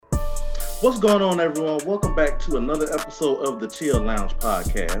What's going on, everyone? Welcome back to another episode of the Chill Lounge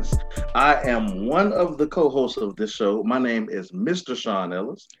podcast. I am one of the co-hosts of this show. My name is Mr. Sean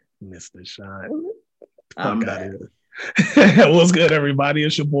Ellis. Mr. Sean. I'm back. What's good, everybody?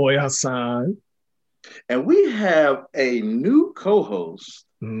 It's your boy Hassan. And we have a new co-host.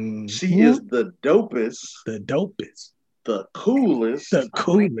 Mm-hmm. She is the dopest. The dopest. The coolest. The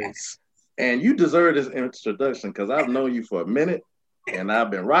coolest. And you deserve this introduction because I've known you for a minute and I've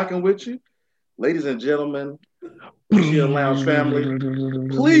been rocking with you. Ladies and gentlemen, Chill Lounge family,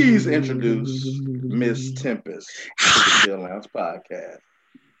 please introduce Miss Tempest to the Chill Lounge podcast.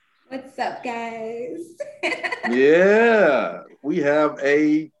 What's up, guys? Yeah, we have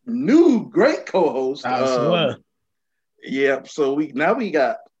a new great co-host. Yeah, so we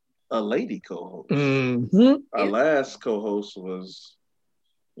got a lady co-host. Mm-hmm. Our last co-host was,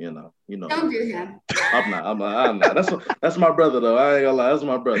 you know. Don't do him. I'm not. That's my brother though. I ain't gonna lie, that's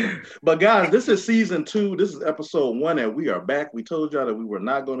my brother. But guys, this is season 2. This is episode 1, and we are back. We told y'all that we were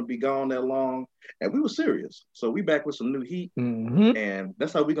not going to be gone that long, and we were serious. So we back with some new heat, and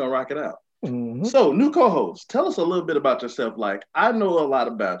that's how we gonna rock it out. Mm-hmm. So, new co-host, tell us a little bit about yourself. Like, I know a lot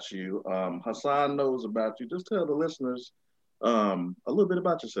about you. Hassan knows about you. Just tell the listeners a little bit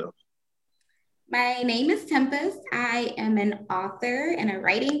about yourself. My name is Tempest. I am an author and a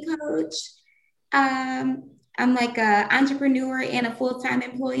writing coach. I'm like an entrepreneur and a full-time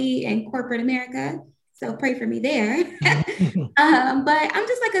employee in corporate America. So pray for me there. But I'm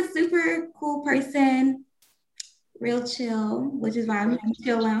just like a super cool person, real chill, which is why I'm in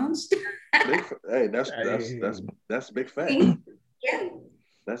Chill Lounge. Hey, that's big fact. Yeah.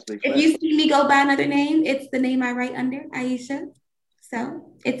 That's big fact. If you see me go by another name, it's the name I write under, Aisha.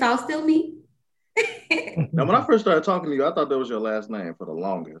 So it's all still me. Now, when I first started talking to you, I thought that was your last name for the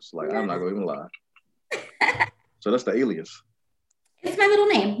longest. Like, I'm not going to even lie. So that's the alias. It's my middle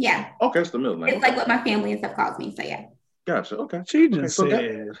name, yeah. Okay, it's the middle name. It's like what my family and stuff calls me, so yeah. Gotcha, okay. She just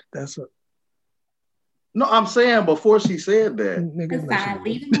said that's a... No, I'm saying before she said that. It's fine,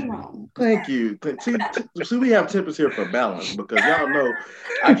 leave him alone. Thank you. See, we have Tempest here for balance because y'all know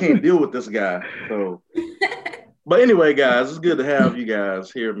I can't deal with this guy. So, but anyway, guys, it's good to have you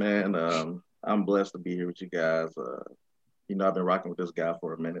guys here, man. I'm blessed to be here with you guys. I've been rocking with this guy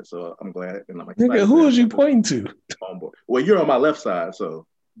for a minute, so I'm glad and I'm excited. Nigga, who was you pointing to? On board. Well, you're on my left side, so.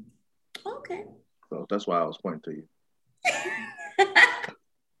 Okay. So that's why I was pointing to you.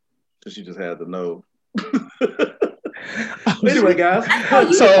 Because you just had to know. Anyway, guys.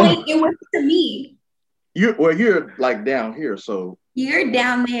 It was to me. You're like down here, so. You're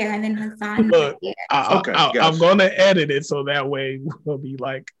down there, and then Hassan. Look, here. I'm gonna edit it so that way we'll be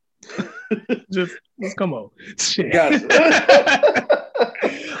like, just come on. Shit.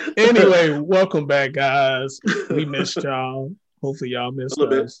 Anyway, welcome back, guys. We missed y'all. Hopefully, y'all missed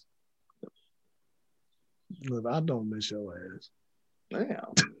us. Look, I don't miss your ass.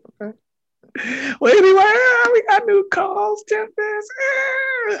 Damn. Okay. Well, anyway, we got new calls, Tempest.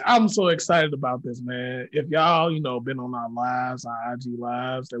 I'm so excited about this, man. If y'all, been on our lives, our IG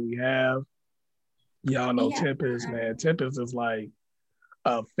lives that we have, y'all know Tempest, man. Tempest is like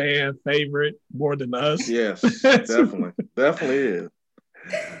a fan favorite more than us. Yes, definitely. Definitely is.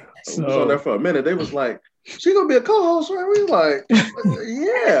 So, we was on there for a minute. They was like, she gonna be a co-host, right? We was like,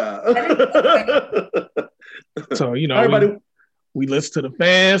 yeah. So, everybody... we listen to the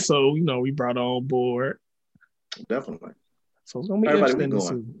fans, so we brought her on board. Definitely. So it's gonna be interesting to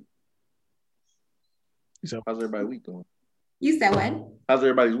see. How's everybody's week going? You said what? How's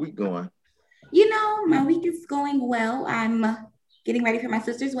everybody's week going? My week is going well. I'm getting ready for my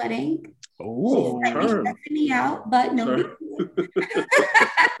sister's wedding. Oh, she's stressing me out, but no.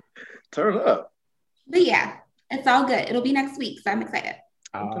 Turn up. But yeah, it's all good. It'll be next week, so I'm excited.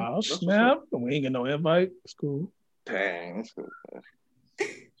 Oh, snap. We ain't get no invite. It's cool. Dang, that's cool.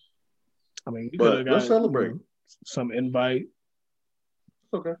 I mean, we could have got celebrate. Some invite.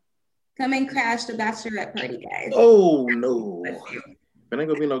 Okay. Come and crash the bachelorette party, guys. Oh, no. There ain't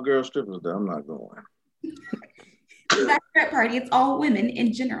gonna be no girl strippers there. I'm not going. The bachelorette party, it's all women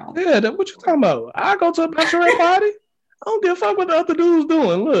in general. Yeah, what you talking about? I go to a bachelorette party. I don't give a fuck what the other dudes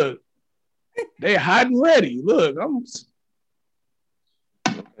doing. Look, they hot and ready. Look, Are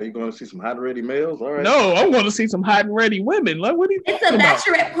you going to see some hot and ready males? All right. No, I'm going to see some hot and ready women. Like, what are you It's a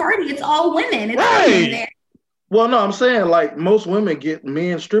bachelorette party. It's all women. It's right. all women there. Well, no, I'm saying like most women get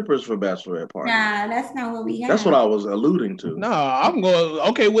men strippers for bachelorette parties. Nah, that's not what we have. That's what I was alluding to. No, I'm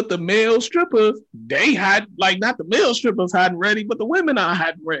going, with the male strippers, they hot, like not the male strippers hot and ready, but the women are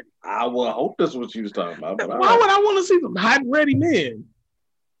hot and ready. I will hope that's what you was talking about. But why would I want to see some hot and ready men?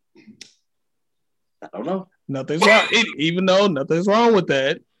 I don't know. Nothing's wrong, even though nothing's wrong with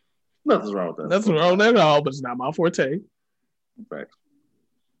that. Nothing's wrong with that. Nothing wrong with that at all, but it's not my forte. Facts.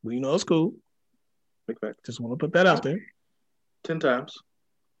 But you know it's cool. Big fact. Just want to put that out there. 10 times.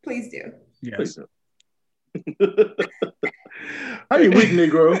 Please do. Yes. Please do. How you weak,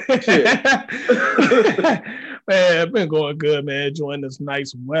 Negro? Shit. Man, it's been going good, man. Enjoying this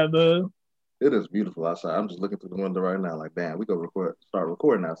nice weather. It is beautiful outside. I'm just looking through the window right now, like, damn, we go start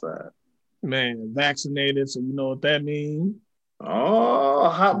recording outside. Man, vaccinated, so you know what that means. Oh,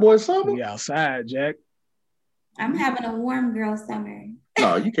 hot boy summer? We outside, Jack. I'm having a warm girl summer.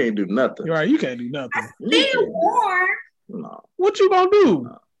 No, you can't do nothing. You're right, you can't do nothing. Still warm. No. What you gonna do?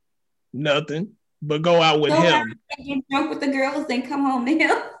 No. Nothing. But go out with him. Get drunk with the girls, then come home to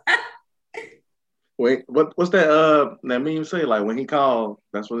him. Wait, what's that meme say? Like when he called,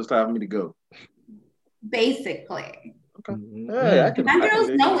 that's when it's time for me to go. Basically. Okay. Hey, my girls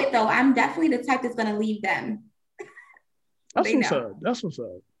know it though. I'm definitely the type that's gonna leave them. That's what's up. That's what's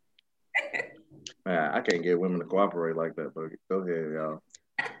up. Man, I can't get women to cooperate like that, but go ahead, y'all.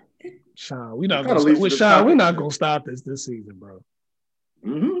 Sean, we're not gonna stop this season, bro.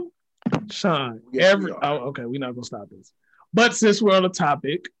 Mm-hmm. Sean, okay, we're not gonna stop this. But since we're on the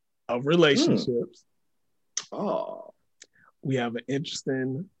topic of relationships, we have an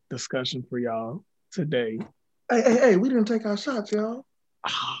interesting discussion for y'all today. Hey, we didn't take our shots, y'all.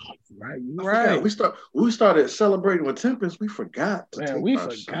 Oh, right, you're right. We started celebrating with Tempest. We forgot. We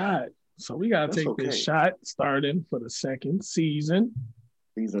forgot. Shot. So we gotta take this shot starting for the second season.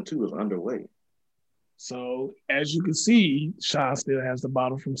 Season 2 is underway. So as you can see, Sean still has the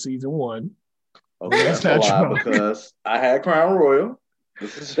bottle from season 1. Okay, that's not true because I had Crown Royal.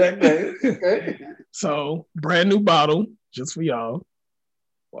 This is Jack Daniels. Okay. So brand new bottle just for y'all.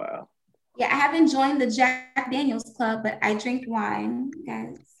 Wow. Yeah, I haven't joined the Jack Daniels Club, but I drink wine,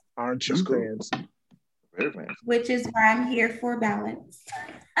 guys. Aren't you fans? Very fancy. Which is why I'm here for balance.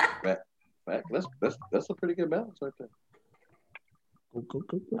 Fact. That's a pretty good balance right there. Cool.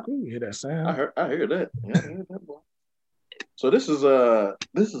 You hear that sound? I hear that. Yeah, I hear that, boy. So this is a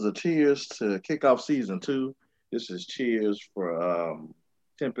cheers to kick off season 2. This is cheers for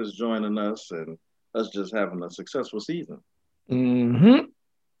Tempest joining us and us just having a successful season. Mm-hmm.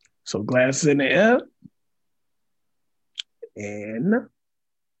 So glass in the air. And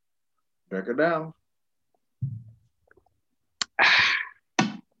drink her down.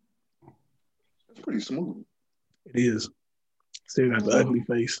 It's pretty smooth. It is. Still got the ugly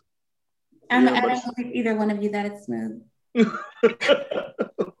face. I don't think either one of you that it's smooth.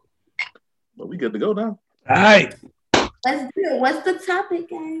 But we good to go now. All right. Let's do it. What's the topic,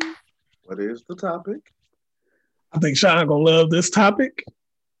 guys? What is the topic? I think Sean gonna love this topic.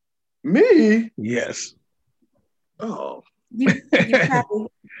 Me? Yes. Oh. You probably.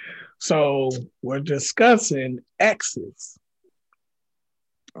 So we're discussing exes.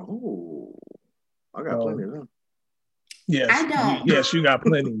 Oh. I got plenty of them. Yes. I don't. Yes, you got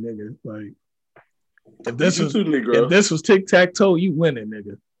plenty, nigga. Like if this was tic-tac-toe, you winning,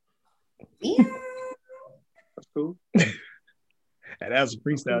 nigga. Yeah. That's cool. And that's a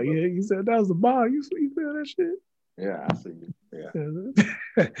freestyle. Yeah, you said that was the bar. You feel that shit? Yeah, I see you. Yeah.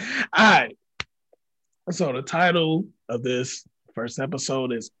 All right. So the title of this first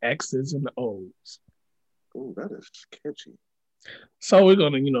episode is X's and O's. Oh, that is catchy. So we're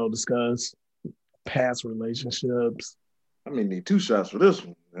gonna, discuss past relationships. I need 2 shots for this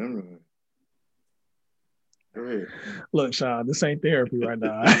one. Go ahead. Look, Sean, this ain't therapy right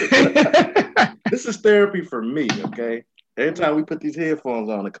now. This is therapy for me, okay? Every time we put these headphones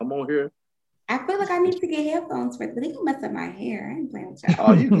on and come on here. I feel like I need to get headphones for it, but they can mess up my hair. I ain't playing with y'all.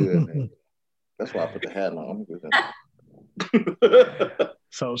 Oh, you good, man. That's why I put the hat on. I'm good.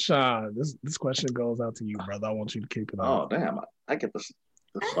 So, Sean, this question goes out to you, brother. I want you to kick it off. Oh, damn. I get the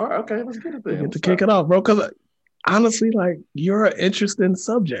start. Okay, let's get it there. You get to kick it off, bro, because honestly, like, you're an interesting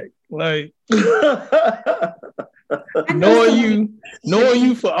subject. Like, knowing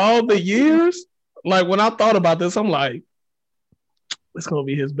you for all the years, like, when I thought about this, I'm like, it's going to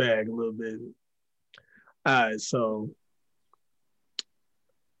be his bag a little bit. All right, so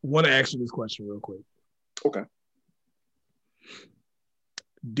I want to ask you this question real quick. Okay.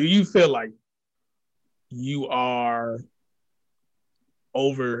 Do you feel like you are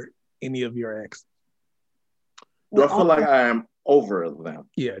over any of your exes? Do I feel like I am over them?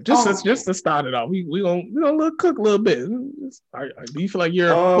 Yeah, just to start it off, we gonna cook a little bit. Do you feel like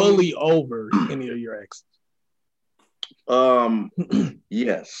you're fully over any of your exes?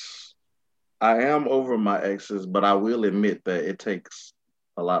 Yes, I am over my exes, but I will admit that it takes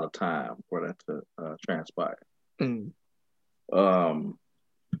a lot of time for that to transpire.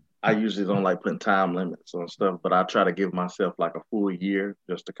 I usually don't like putting time limits on stuff, but I try to give myself like a full year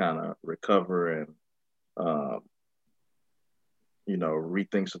just to kind of recover and, um,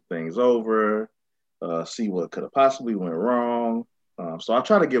 rethink some things over, see what could have possibly went wrong. So I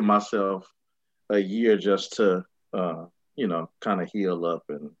try to give myself a year just to, kind of heal up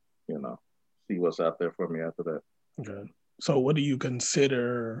and, see what's out there for me after that. Okay. So what do you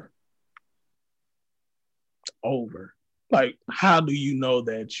consider over? Like, how do you know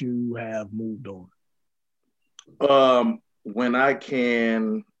that you have moved on? When I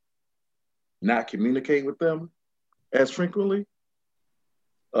can not communicate with them as frequently,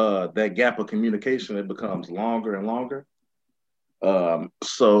 that gap of communication, it becomes longer and longer. And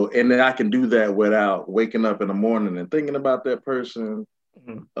then I can do that without waking up in the morning and thinking about that person.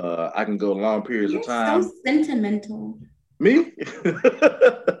 Mm-hmm. I can go long periods of time. So sentimental. Me?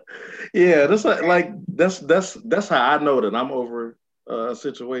 Yeah, that's that's how I know that I'm over a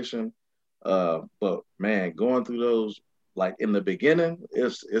situation. But man, going through those like in the beginning,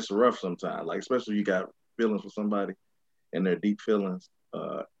 it's rough sometimes. Like especially you got feelings for somebody and their deep feelings.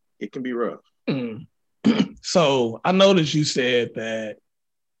 It can be rough. Mm. So I noticed you said that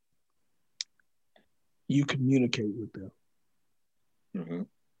you communicate with them. Mm-hmm.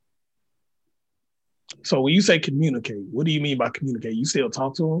 So when you say communicate, what do you mean by communicate? You still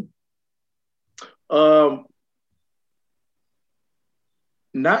talk to them?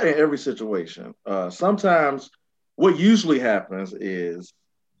 Not in every situation. Sometimes what usually happens is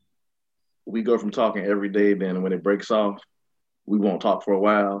we go from talking every day, then when it breaks off, we won't talk for a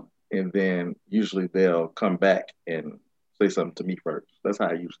while. And then usually they'll come back and say something to me first. That's how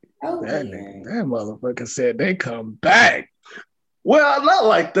I usually. Oh, that motherfucker said they come back. Well, not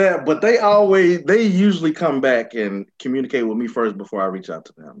like that, but they usually come back and communicate with me first before I reach out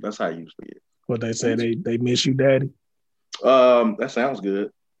to them. That's how I usually is. What they say, they miss you, daddy? That sounds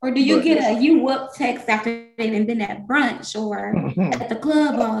good. Or do you get a you whoop text after they've been at brunch or at the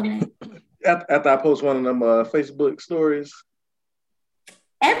club all night? After I post one of them Facebook stories.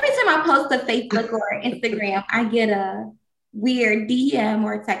 Every time I post a Facebook or Instagram, I get a weird DM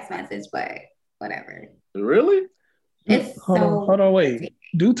or text message, but whatever. Really? It's hold on, wait.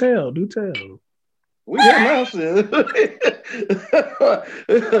 Do tell. We got now shit.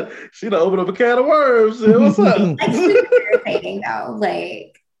 She done opened up a can of worms. What's up? Like super irritating though.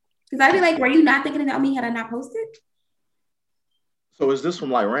 Like, because I'd be like, were you not thinking about me had I not posted? So is this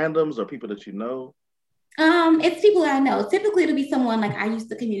from like randoms or people that you know? It's people I know. Typically it'll be someone like I used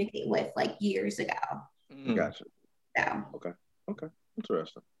to communicate with like years ago. Gotcha. So. Okay.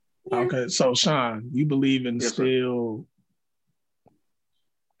 Interesting. Yeah. Okay, so Sean, you believe in still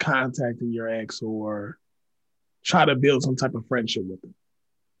contacting your ex or try to build some type of friendship with them?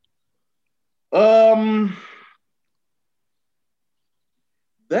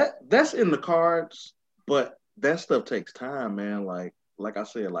 That's in the cards, but that stuff takes time, man. Like I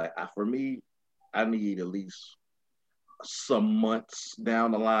said, for me, I need at least some months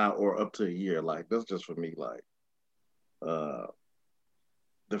down the line or up to a year. Like that's just for me. Like,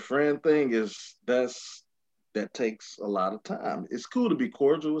 the friend thing that takes a lot of time. It's cool to be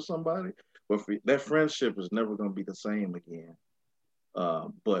cordial with somebody, but that friendship is never going to be the same again.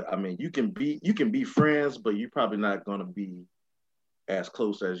 But I mean, you can be friends, but you're probably not going to be as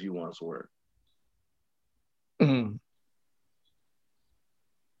close as you once were.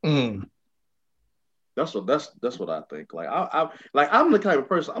 That's what I think. Like I'm the type of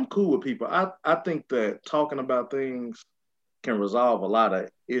person, I'm cool with people. I think that talking about things can resolve a lot of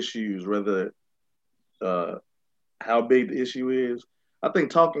issues, whether how big the issue is. I think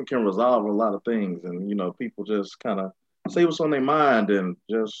talking can resolve a lot of things, and people just kind of say what's on their mind and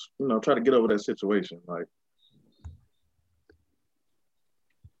just try to get over that situation. Like,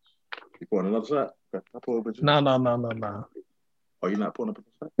 you pouring another shot? Okay. I pour a bit. No. Oh, you're not pouring up a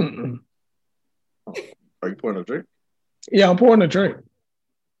shot? Oh. Are you pouring a drink? Yeah, I'm pouring a drink.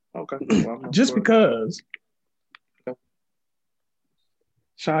 Okay. Well, just because. Okay.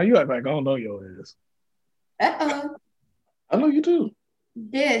 Sean, you act like I don't know your ass. Uh-oh. I know you do.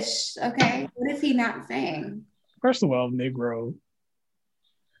 Dish, okay. What is he not saying? First of all, Negro,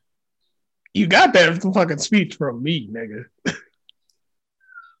 you got that fucking speech from me, nigga.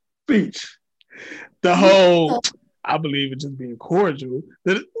 Speech. The whole, I believe in just being cordial.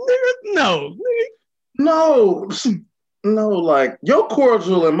 No. Like your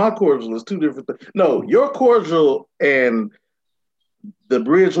cordial and my cordial is two different things. No, your cordial and the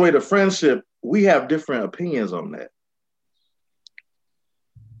bridgeway to friendship, we have different opinions on that.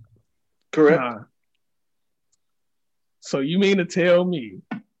 Correct? So you mean to tell me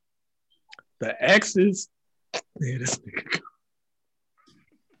the exes? Man, this nigga.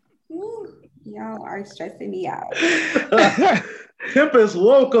 Y'all are stressing me out. Tempest,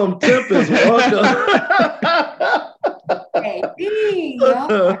 welcome. Tempest, welcome. Hey,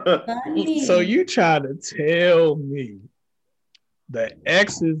 y'all are funny. So you trying to tell me the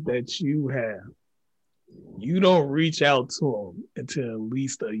exes that you have, you don't reach out to them until at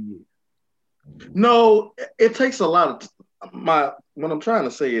least a year? No, it takes a lot of what I'm trying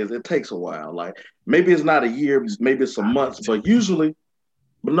to say is it takes a while. Like maybe it's not a year, maybe it's some months, but usually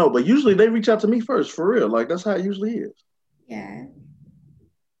they reach out to me first for real. Like that's how it usually is. Yeah.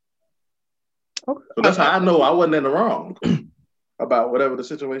 Okay. So that's how I know I wasn't in the wrong about whatever the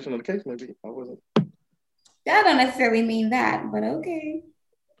situation or the case may be. I wasn't. That don't necessarily mean that, but okay.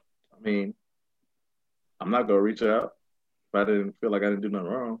 I mean, I'm not gonna reach out if I didn't feel like I didn't do nothing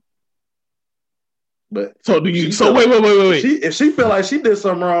wrong. But so do you? So wait. If she feel like she did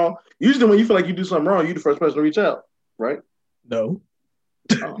something wrong, usually when you feel like you do something wrong, you the first person to reach out, right? No.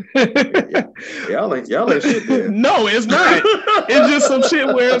 Oh. Yeah. Y'all ain't shit there. No, it's not. It's just some shit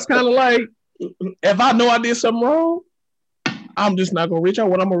where it's kind of like, if I know I did something wrong, I'm just not gonna reach out.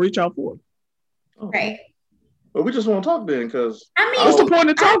 What I'm gonna reach out for? Right. But we just want to talk then, because what's the point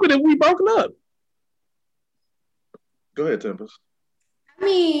of talking if we broken up? Go ahead, Tempest. I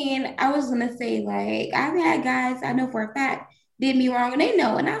mean, I was gonna say, like, I've had guys I know for a fact did me wrong and they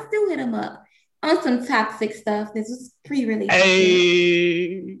know, and I still hit them up on some toxic stuff. This was pre-relationship.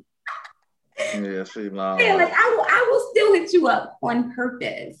 Hey. Yeah, see, no. Yeah, like I will still hit you up on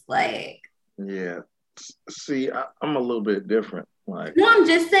purpose, like. Yeah, see, I'm a little bit different. Like, no, I'm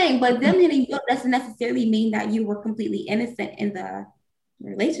just saying, but them hitting you up doesn't necessarily mean that you were completely innocent in the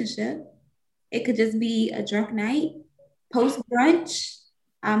relationship. It could just be a drunk night, post brunch.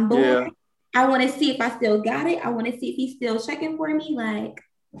 I'm bored. Yeah. I want to see if I still got it. I want to see if he's still checking for me. Like,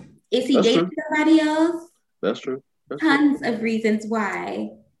 is he dating somebody else? That's true. Tons of reasons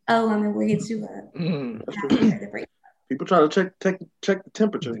why. Oh, I mean, we'll hit you up. That's true. People try to check the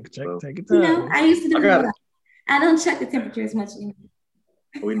temperature. Take it. You know, I used to do that. I don't check the temperature as much anymore.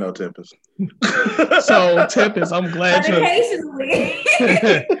 We know Tempest. So Tempest, I'm glad you.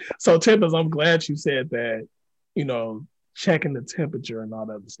 Occasionally. So Tempest, I'm glad you said that. You know, checking the temperature and all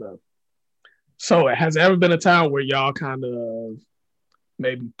that other stuff. So, has there ever been a time where y'all kind of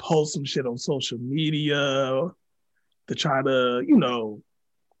maybe post some shit on social media to try to, you know,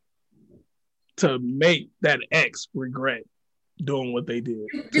 to make that ex regret doing what they did?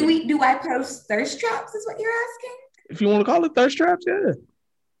 Do I post thirst traps? Is what you're asking? If you want to call it thirst traps, yeah.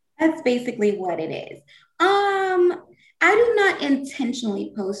 That's basically what it is. I do not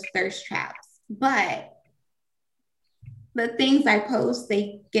intentionally post thirst traps, but the things I post,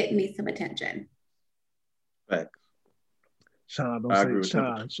 they get me some attention. Facts. Sean, don't say.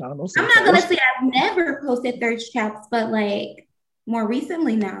 I'm not gonna say I've never posted thirst traps, but like more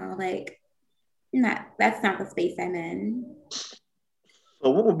recently now, like that's not the space I'm in. So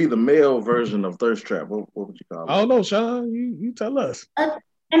what would be the male version of thirst trap? What would you call it? I don't know, Sean. You tell us.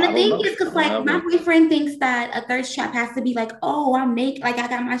 And the thing is, because like my boyfriend thinks that a thirst trap has to be like, oh, I'm naked, like I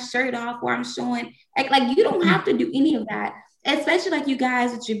got my shirt off, or I'm showing like you don't have to do any of that. Especially like you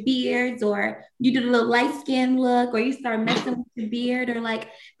guys with your beards, or you do the little light skin look, or you start messing with your beard, or like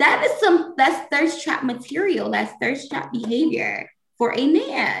that's thirst trap material. That's thirst trap behavior for a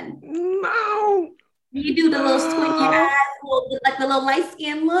man. No. You do the little squint your eyes, like the little light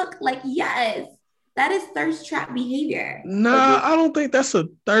skin look. Like, yes, that is thirst trap behavior. Nah, I don't think that's a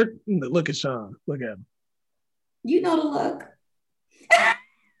third. Look at Sean. Look at him. You know the look.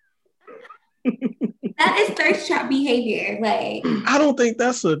 That is thirst trap behavior. Like, I don't think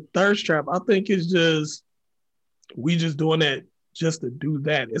that's a thirst trap. I think it's just we just doing that just to do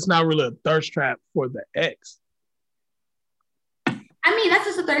that. It's not really a thirst trap for the ex. I mean, that's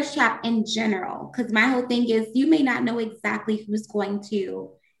just a thirst trap in general. Because my whole thing is you may not know exactly who's going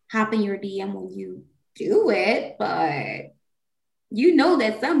to hop in your DM when you do it, but you know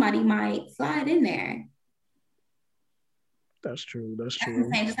that somebody might slide in there. That's true. That's what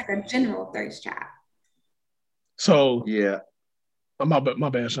I'm saying, just like a general thirst trap. So yeah, my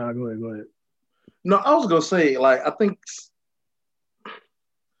bad, Sean. Go ahead. No, I was gonna say, like, I think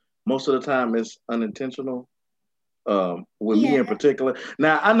most of the time it's unintentional. With me in particular.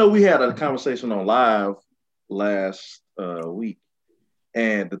 Now, I know we had a conversation on live last week,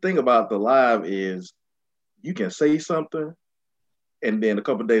 and the thing about the live is you can say something, and then a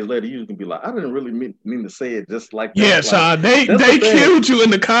couple of days later you can be like, I didn't really mean to say it just like that. Yeah, Sean, they killed you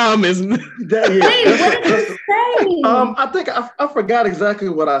in the comments. Wait, what did you say? I think I forgot exactly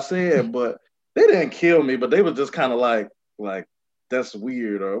what I said, but they didn't kill me, but they were just kind of like that's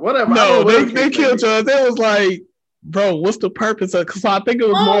weird or whatever. No, they killed you. They was like, bro, what's the purpose of? Because I think it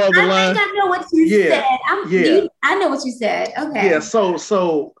was more of the line. I know what you said. I know what you said. Okay. Yeah.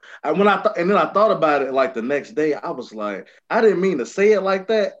 So when I thought about it like the next day, I was like, I didn't mean to say it like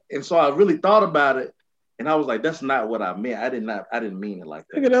that, and so I really thought about it, and I was like, that's not what I meant. I didn't mean it like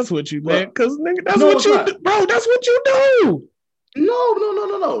that. Nigga, that's what you meant. Because nigga, that's what you do, bro. That's what you do.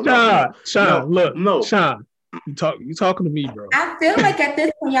 No. Sean, you talking to me, bro. I feel like at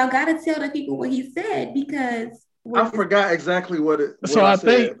this point, y'all gotta tell the people what he said because I forgot exactly what it. So I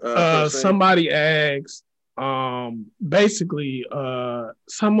think somebody asked, basically,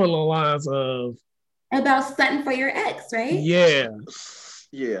 some of the lines of about stunting for your ex, right? Yeah.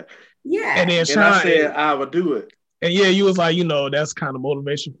 And then Sean, I said I would do it. And yeah, you was like, that's kind of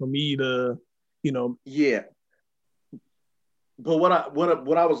motivation for me to, Yeah. But what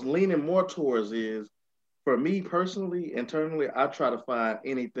I was leaning more towards is, for me personally, internally, I try to find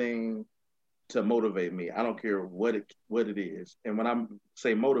anything to motivate me. I don't care what it is. And when I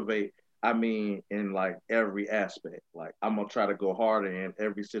say motivate, I mean in like every aspect. Like I'm gonna try to go harder in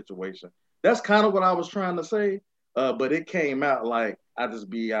every situation. That's kind of what I was trying to say. But it came out like I just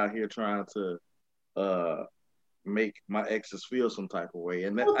be out here trying to make my exes feel some type of way.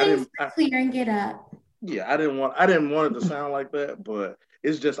 And that, I didn't clear and get up. Yeah, I didn't want it to sound like that, but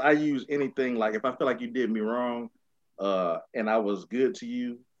it's just I use anything, like if I feel like you did me wrong, and I was good to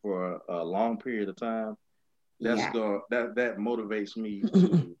you for a long period of time, that motivates me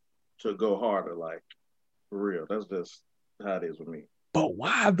to go harder, like for real. That's just how it is with me. But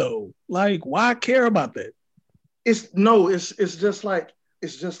why though? Like, why care about that? It's just like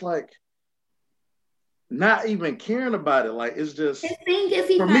not even caring about it. Like it's just his thing is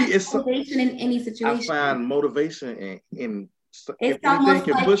he finds motivation in any situation. I find motivation in it's almost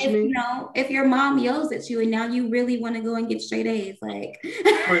like if your mom yells at you and now you really want to go and get straight A's, like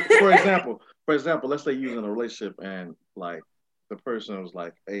for example, let's say you're in a relationship and like the person was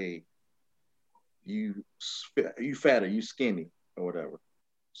like, hey, you fat or you skinny or whatever.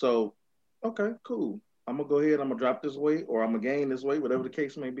 So, okay, cool. I'm gonna go ahead, I'm gonna drop this weight or I'm gonna gain this weight, whatever the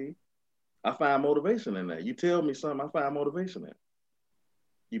case may be. I find motivation in that. You tell me something, I find motivation in it.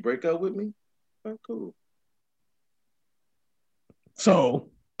 You break up with me? Okay, cool. So,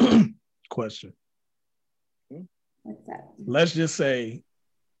 question. What's that? Let's just say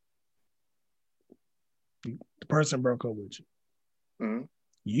the person broke up with you. Mm-hmm.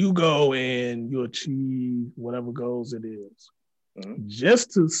 You go and you achieve whatever goals it is,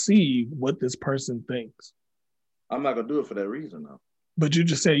 just to see what this person thinks. I'm not gonna do it for that reason, though. But you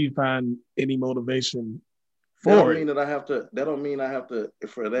just say you find any motivation for that it. That don't mean I have to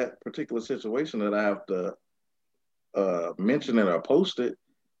for that particular situation that I have to mention it or post it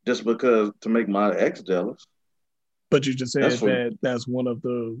just because to make my ex jealous. But you just said that's one of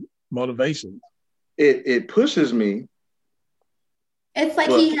the motivations. It pushes me. It's like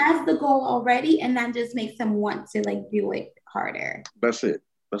he has the goal already, and that just makes him want to like do it harder. That's it.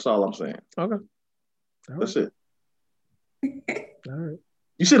 That's all I'm saying. Okay. That's it. All right.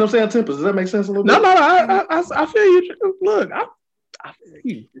 You see what I'm saying, Tempest? Does that make sense a little bit? No, I feel you. Look, I feel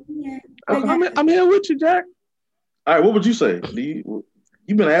you. Yeah. I'm here with you, Jack. All right, what would you say?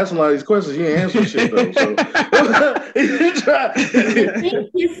 You've been asking a lot of these questions. You ain't answering shit though. So. Yeah.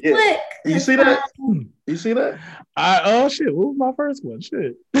 You see that? You see that? Oh shit! What was my first one?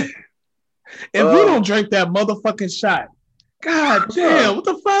 Shit. If you don't drink that motherfucking shot, god damn, what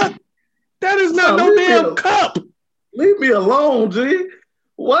the fuck? That is not no damn cup. Leave me alone, G.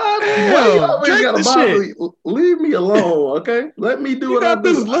 Why you always gotta bother me? Leave me alone, okay? Let me do what I do.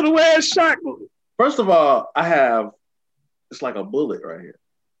 This little ass shot. First of all, it's like a bullet right here.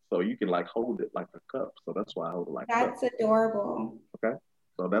 So you can like hold it like a cup. So that's why I hold it like a cup. That's adorable. Okay.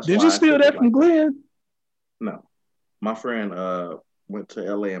 So that's Did you steal that from Glenn? No. My friend went to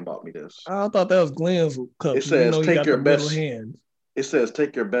LA and bought me this. I thought that was Glenn's cup. It says take your best hands. It says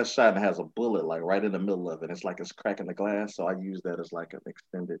take your best shot and has a bullet like right in the middle of it. It's like it's cracking the glass. So I use that as like an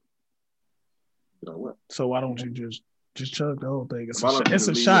extended, you know what? So why don't you just chug the whole thing? It's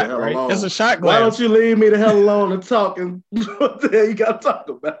a shot, right? Alone? It's a shot glass. Why don't you leave me the hell alone and talk? And what the hell you got to talk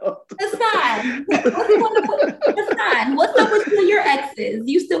about? Hassan, what's up with you and your exes?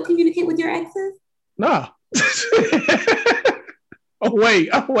 You still communicate with your exes? Nah. Oh wait.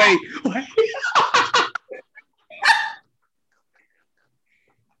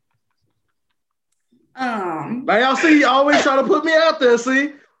 Now y'all see, you always try to put me out there.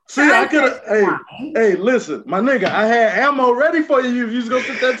 See, I could have. Hey, listen, my nigga, I had ammo ready for you. If you was gonna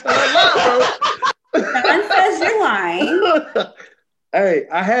put that time out, bro. John says you're lying. Hey,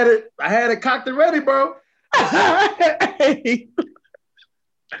 I had it cocked and ready, bro. Hey.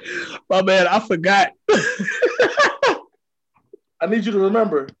 My man, I forgot. I need you to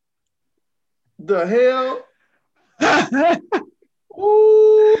remember. The hell?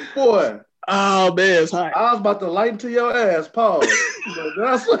 Ooh, boy. Oh man, it's hot. I was about to light into your ass. Pause.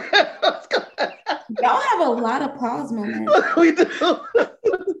 That's Y'all have a lot of pause moments. we do.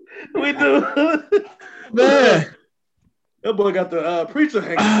 We do. Man. That boy got the preacher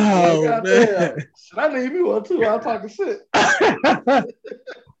hanging. Oh, man. Shit, I need me one too. I'm talking shit.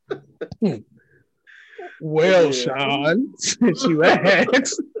 Well, Yeah. Sean, since you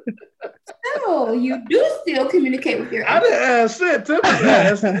asked. No, you do still communicate with your I ex. didn't ask shit. Tim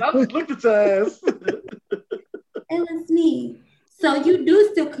asked. I just looked at your ass. It was me. So you do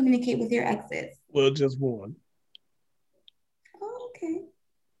still communicate with your exes. Well, just one. Oh, okay.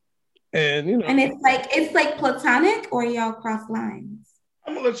 And you know, And it's like platonic, or y'all cross lines?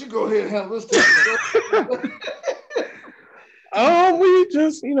 I'm gonna let you go ahead and handle this time. we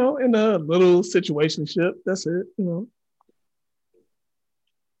just, in a little situationship. That's it,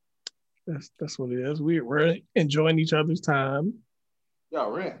 That's what it is. We're enjoying each other's time.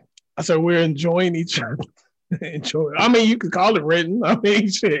 Y'all ran. I said we're enjoying each other. I mean, you could call it written. I mean,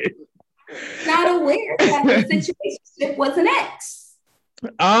 shit. Not aware that the situationship was an ex.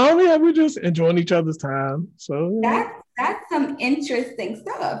 Yeah, we're just enjoying each other's time. So that's some interesting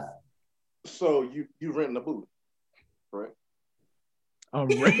stuff. So you renting a booth, correct? I'm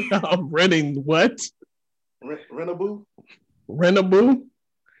renting what? Rent a booth? Rent a booth?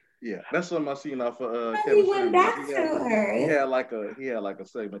 Yeah, that's something I seen off of He Kevin went Sherman. back to her. He had like a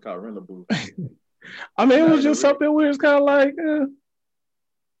segment called Rent a Booth. I mean, it was just something where it's kind of like.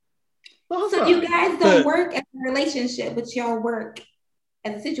 So you guys don't work as a relationship, but y'all work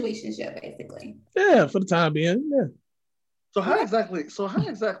as a situationship, basically. Yeah, for the time being, yeah. So how exactly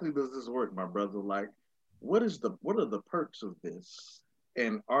does this work, my brother? Like, what are the perks of this,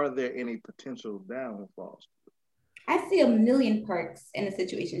 and are there any potential downfalls? I see a million perks in a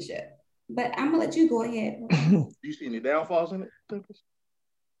situationship, but I'm gonna let you go ahead. Do you see any downfalls in it, Tempest?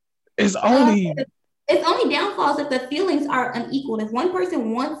 It's only downfalls if the feelings are unequal. If one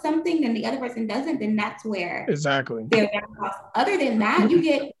person wants something and the other person doesn't, then that's where exactly there are downfalls. Other than that, you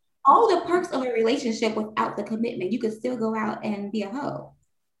get all the perks of a relationship without the commitment. You could still go out and be a hoe.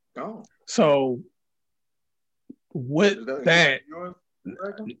 Oh. So with that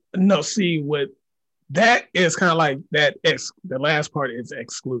no, see, what that is kind of like that the last part is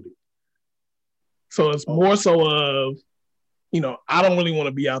excluded. So it's more so of, I don't really want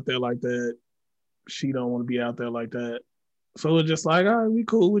to be out there like that. She don't want to be out there like that. So it's just like, all right, we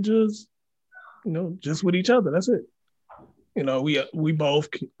cool. We're just, just with each other. That's it. We both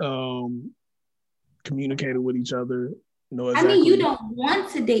communicated with each other. Exactly. I mean, you don't want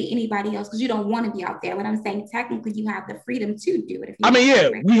to date anybody else because you don't want to be out there. What I'm saying, technically, you have the freedom to do it. If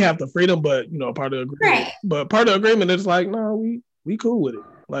you we have the freedom, but part of the agreement. Right. But part of the agreement is like, no, we cool with it.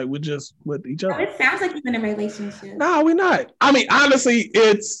 Like, we're just with each other. It sounds like you're in a relationship. No, we're not. I mean, honestly,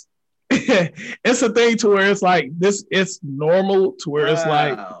 it's it's a thing to where it's like this. It's normal to where it's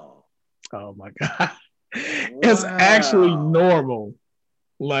like, oh my god, it's actually normal.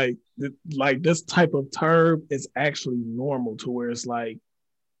 Like this type of term is actually normal to where it's like,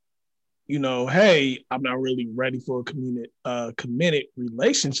 hey, I'm not really ready for a committed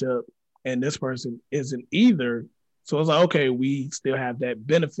relationship, and this person isn't either. So it's like, okay, we still have that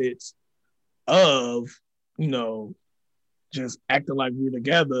benefits of, just acting like we're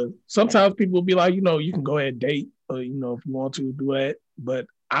together. Sometimes people will be like, you can go ahead and date, or, if you want to do that. But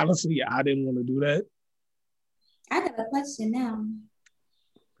honestly, I didn't want to do that. I got a question now.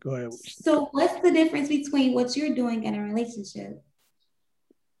 Go ahead. So what's the difference between what you're doing in a relationship?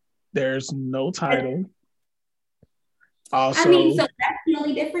 There's no title. Also, I mean, so that's the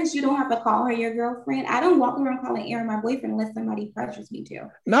only difference. You don't have to call her your girlfriend. I don't walk around calling Aaron my boyfriend unless somebody pressures me to.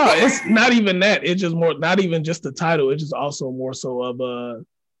 No, it's not even that. It's just more, not even just the title. It's just also more so of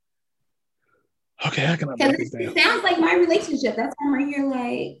okay, how can I break this down? It sounds like my relationship. That's why I'm right here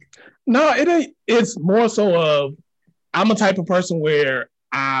like. No, it ain't. It's more so of, I'm a type of person where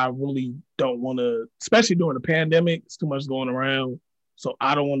I really don't want to, especially during the pandemic, it's too much going around. So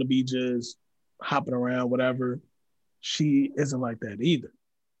I don't want to be just hopping around, whatever. She isn't like that either.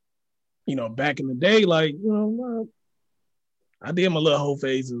 Back in the day, like, I did my little whole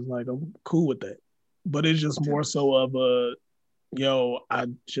phases, like, I'm cool with that. But it's just more so of I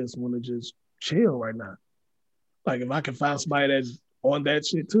just want to just chill right now. Like, if I can find somebody that's on that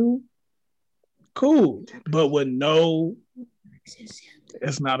shit too, cool. But with no,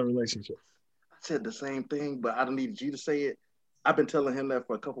 it's not a relationship. I said the same thing, but I don't need you to say it. I've been telling him that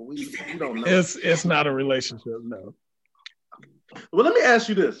for a couple of weeks. You don't know. It's not a relationship, no. Well, let me ask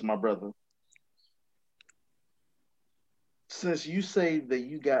you this, my brother. since you say that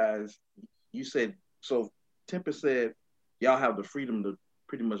you said, so Tempest said y'all have the freedom to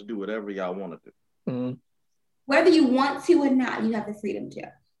pretty much do whatever y'all want to do. Mm-hmm. Whether you want to or not, you have the freedom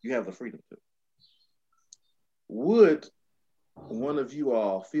to. You have the freedom to. Would one of you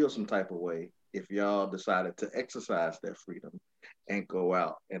all feel some type of way if y'all decided to exercise that freedom and go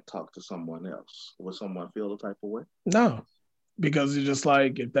out and talk to someone else? Would someone feel the type of way? No, because it's just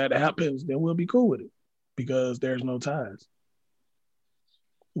like, if that happens, then we'll be cool with it because there's no ties.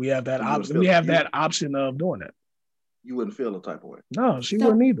 We have that option. We have that option of doing that. You wouldn't feel the type of way. No, she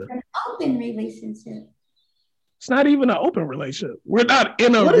wouldn't either. An open relationship. It's not even an open relationship. We're not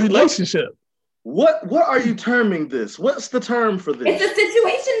in a relationship. What are you terming this? What's the term for this?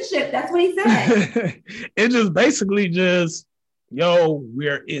 It's a situationship. That's what he said. It's just basically just,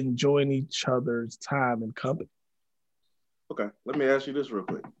 we're enjoying each other's time and company. Okay, let me ask you this real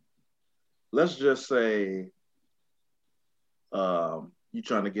quick. Let's just say you're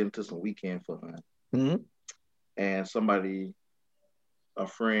trying to get into some weekend fun. Mm-hmm. And somebody, a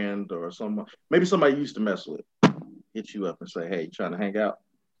friend or someone, maybe somebody you used to mess with, hit you up and say, hey, you trying to hang out?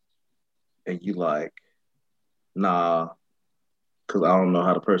 And you like, nah, because I don't know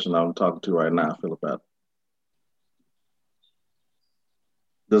how the person I'm talking to right now feel about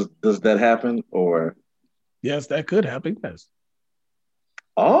it. Does that happen? Or yes, that could happen, yes.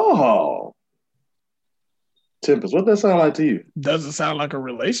 Oh. Tempest, what that sound like to you? Doesn't sound like a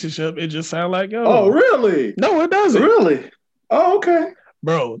relationship. It just sounds like, oh, really? No, it doesn't. Really? Oh, okay.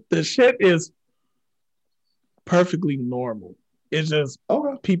 Bro, the shit is perfectly normal. It's just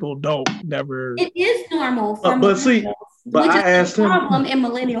people don't never. It is normal for but I asked him. Problem in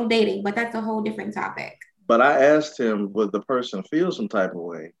millennial dating, but that's a whole different topic. But I asked him, would the person feel some type of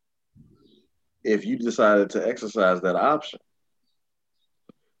way if you decided to exercise that option?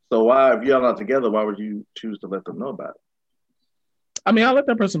 So why, if y'all not together, why would you choose to let them know about it? I mean, I'll let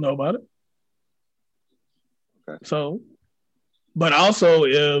that person know about it. Okay. So, but also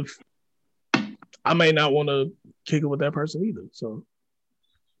if I may not want to kick it with that person either. So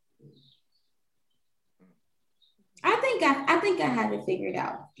I think I have it figured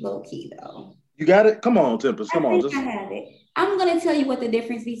out, low key though. You got it? Come on, Tempest. Come on. I have it. I'm gonna tell you what the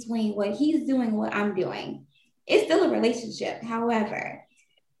difference between what he's doing and what I'm doing. It's still a relationship. However,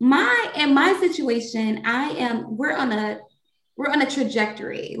 in my situation, we're on a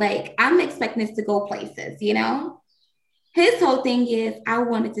trajectory. Like, I'm expecting this to go places, His whole thing is, I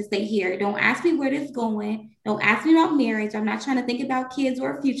wanted to stay here. Don't ask me where this is going. Don't ask me about marriage. I'm not trying to think about kids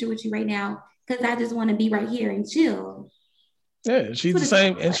or a future with you right now because I just want to be right here and chill. Yeah, she's the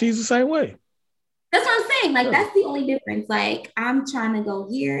same, and she's the same way. That's what I'm saying. Like, that's the only difference. Like, I'm trying to go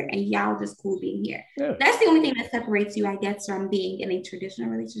here and y'all just cool being here. Yeah. That's the only thing that separates you, I guess, from being in a traditional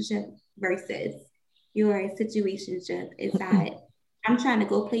relationship versus your situationship is that I'm trying to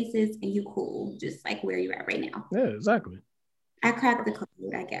go places and you cool, just like where you're at right now. Yeah, exactly. I cracked the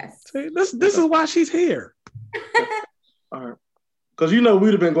code, I guess. See, this is why she's here. All right. Because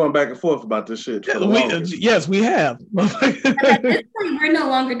we'd have been going back and forth about this shit. Yes, we have. At this point, we're no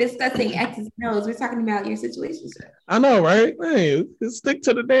longer discussing X's and O's. We're talking about your situation. I know, right? Hey, stick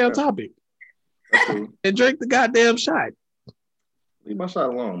to the damn topic. Cool. And drink the goddamn shot. Leave my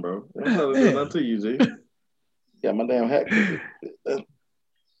shot alone, bro. I'm not doing nothing to you, G. Got my damn hat.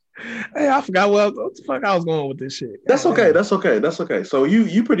 Hey, I forgot what the fuck I was going with this shit. That's okay. That's okay. So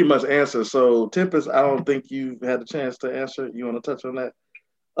you pretty much answered. So Tempest, I don't think you've had a chance to answer. You want to touch on that?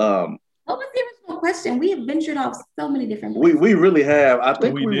 What was the original question? We have ventured off so many different places. We really have. I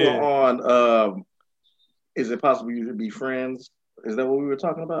think we did. were on. Is it possible you could be friends? Is that what we were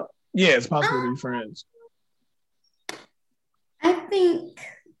talking about? Yeah, it's possible to be friends.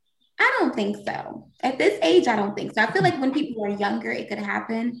 I don't think so. At this age, I don't think so. I feel like when people are younger, it could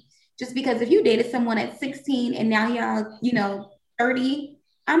happen. Just because if you dated someone at 16 and now y'all, 30,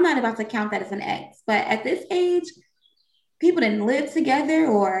 I'm not about to count that as an ex. But at this age, people didn't live together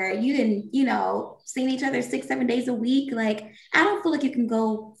or you didn't, seen each other 6-7 days a week. Like, I don't feel like you can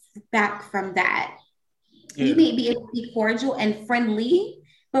go back from that. Yeah. You may be able to be cordial and friendly,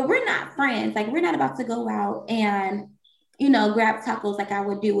 but we're not friends. Like, we're not about to go out and grab tacos like I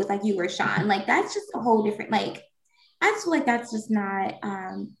would do with like you or Sean. Like, that's just a whole different, like, I just feel like that's just not,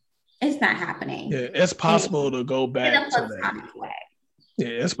 it's not happening. Yeah, it's possible to go back to that. Yeah,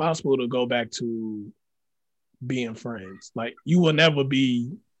 it's possible to go back to being friends. Like, you will never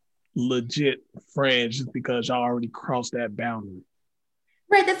be legit friends just because y'all already crossed that boundary.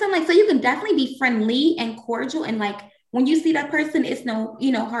 Right, that's what I'm like. So you can definitely be friendly and cordial and like, when you see that person, it's no,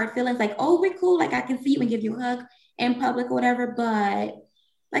 hard feelings like, oh, we're cool. Like, I can see you and give you a hug in public or whatever. But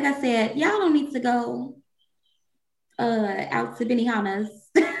like I said, y'all don't need to go out to Benihana's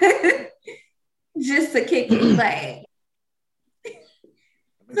just to kick it. Like,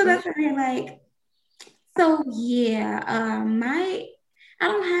 so that's really like, so yeah, I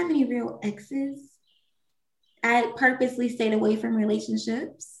don't have any real exes. I purposely stayed away from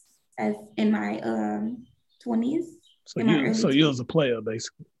relationships as in my 20s. So you was a player,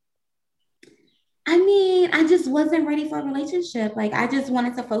 basically. I mean, I just wasn't ready for a relationship. Like, I just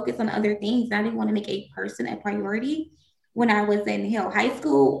wanted to focus on other things. I didn't want to make a person a priority when I was in high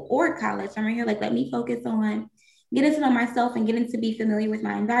school or college. I'm right here, like, let me focus on getting to know myself and getting to be familiar with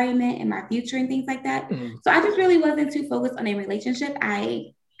my environment and my future and things like that. Mm. So I just really wasn't too focused on a relationship.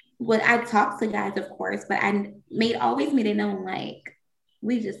 I talked to guys, of course, but I always made it known, like,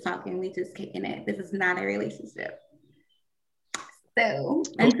 we just talking, we just kicking it. This is not a relationship. So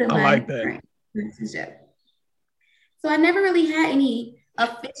until I like that relationship. So I never really had any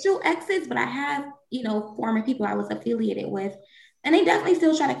official exes, but I have, former people I was affiliated with, and they definitely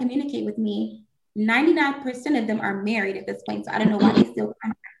still try to communicate with me. 99% of them are married at this point, so I don't know why they still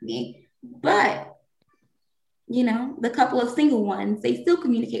contact me. But the couple of single ones, they still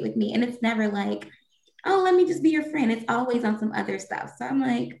communicate with me, and it's never like, oh, let me just be your friend. It's always on some other stuff. So I'm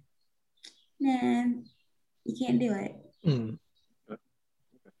like, nah, you can't do it. Mm.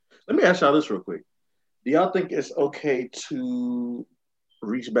 Let me ask y'all this real quick. Do y'all think it's okay to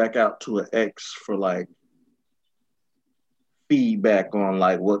reach back out to an ex for like feedback on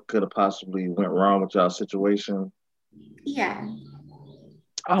like what could have possibly went wrong with y'all situation? Yeah.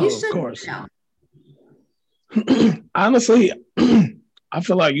 Oh, of course. Honestly, I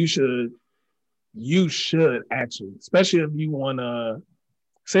feel like you should actually, especially if you want to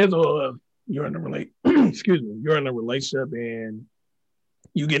say you're in a relationship and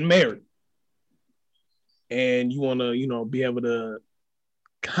you get married and you want to, be able to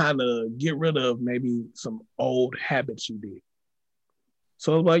kind of get rid of maybe some old habits you did.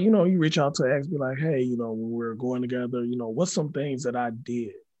 So it's like, you reach out to ex, be like, hey, when we're going together, what's some things that I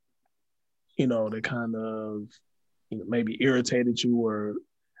did, that kind of, maybe irritated you or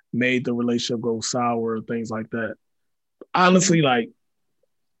made the relationship go sour, things like that. Honestly, like,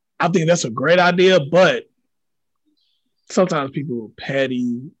 I think that's a great idea, but sometimes people are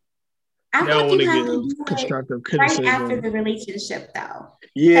petty. I don't want to give constructive criticism right after the relationship, though.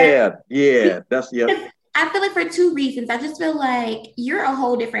 Yeah. I feel like for two reasons. I just feel like you're a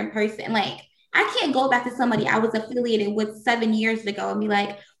whole different person. Like, I can't go back to somebody I was affiliated with 7 years ago and be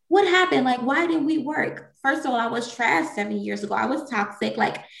like, what happened? Like, why didn't we work? First of all, I was trash 7 years ago. I was toxic.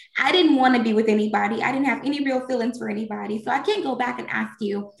 Like, I didn't want to be with anybody. I didn't have any real feelings for anybody. So I can't go back and ask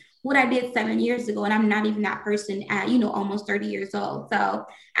you what I did 7 years ago. And I'm not even that person at, almost 30 years old. So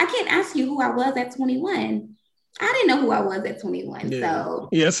I can't ask you who I was at 21. I didn't know who I was at 21. Yeah. So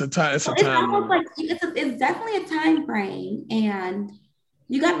yeah, it's a time. It's almost like it's definitely a time frame, and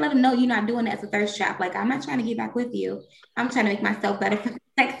you got to let them know you're not doing it as a thirst trap. Like, I'm not trying to get back with you. I'm trying to make myself better for the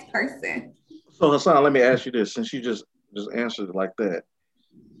next person. So Hassan, let me ask you this: since you just answered it like that,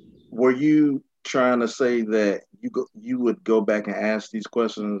 were you trying to say that you would go back and ask these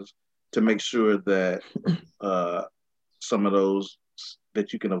questions to make sure that some of those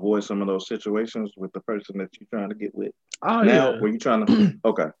that you can avoid some of those situations with the person that you're trying to get with? Oh, now, yeah. were you trying to?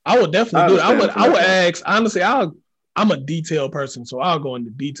 Okay. I would definitely do it. I would ask, honestly, I'm a detailed person, so I'll go into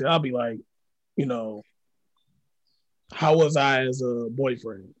detail. I'll be like, how was I as a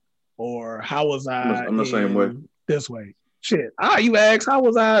boyfriend? Or how was I I'm the same way. This way? Shit. I even ask, how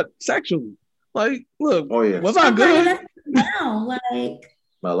was I sexually? Like, look, was I good? Now, like,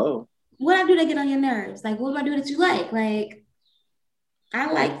 hello. What I do to get on your nerves? Like, what do I do that you like? Like, I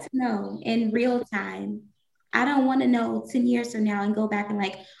like to know in real time. I don't want to know 10 years from now and go back and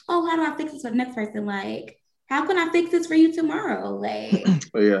like, oh, how do I fix this for the next person? Like, how can I fix this for you tomorrow? Like,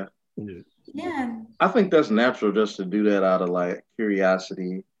 yeah. Yeah. I think that's natural just to do that out of like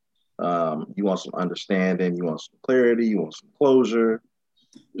curiosity. You want some understanding, you want some clarity, you want some closure.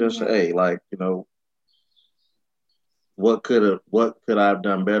 Just hey, like, what could I have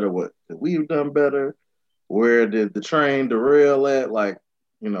done better? What could we have done better? Where did the train derail at? Like,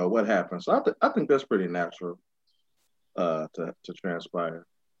 what happened? So I think that's pretty natural to transpire.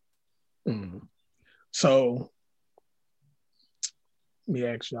 Mm-hmm. So let me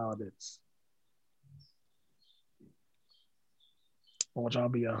ask y'all this. I want y'all to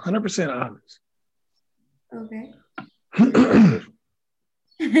be 100% honest. Okay.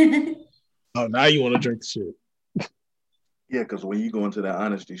 Oh, now you want to drink the shit. Yeah, because when you go into that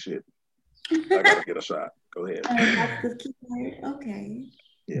honesty shit, I gotta get a shot. Go ahead. That's the key word. Okay.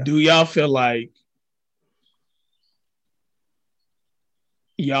 Yeah. Do y'all feel like,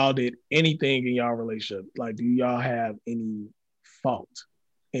 y'all did anything in y'all relationship, like do y'all have any fault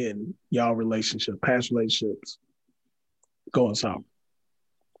in y'all relationship, past relationships going south?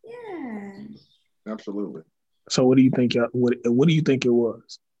 Yeah. Absolutely. So what do you think? What do you think it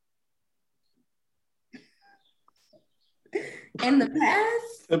was? In the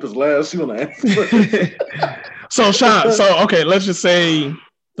past? Tempest last, you want to answer? So Sean, so okay, let's just say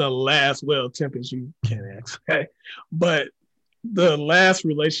the last. Well, Tempest, you can't ask, okay, but the last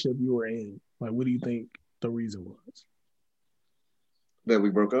relationship you were in, like, what do you think the reason was? That we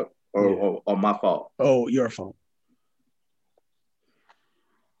broke up, or my fault? Oh, your fault.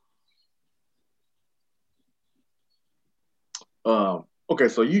 Okay,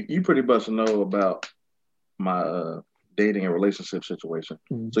 so you pretty much know about my dating and relationship situation.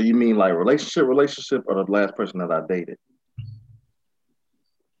 Mm-hmm. So you mean like relationship, or the last person that I dated?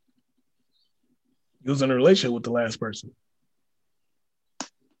 You was in a relationship with the last person.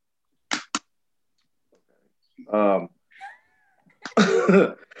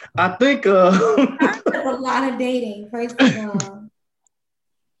 I think I have a lot of dating, first of all.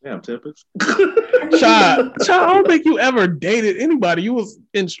 Damn, Tempest. Child, I don't think you ever dated anybody. You was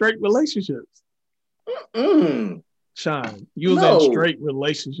in straight relationships. Sean, you was in straight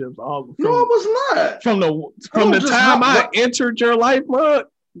relationships. No, I was not. From the time I entered your life, bro,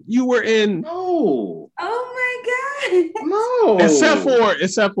 you were in. No. Oh my God. No.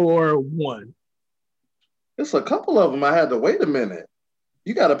 Except for one. It's a couple of them. I had to wait a minute.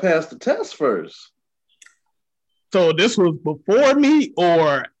 You got to pass the test first. So this was before me,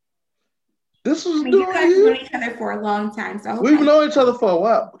 or this was you guys have known each other for a long time. So we've known each other for a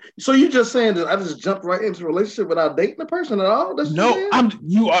while. So you just saying that I just jumped right into a relationship without dating the person at all? No,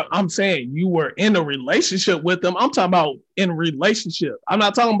 I'm saying you were in a relationship with them. I'm talking about in a relationship. I'm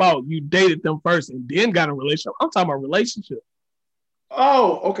not talking about you dated them first and then got in a relationship. I'm talking about relationship.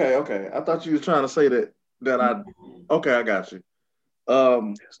 Oh, okay. I thought you were trying to say that I. Okay, I got you.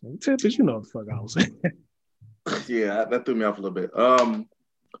 Tempest, you know what the fuck I was saying. Yeah, that threw me off a little bit.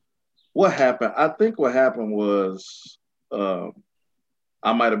 What happened? I think what happened was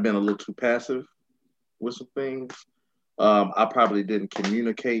I might have been a little too passive with some things. I probably didn't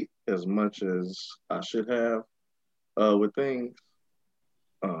communicate as much as I should have with things.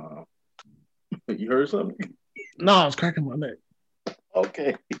 You heard something? No, I was cracking my neck.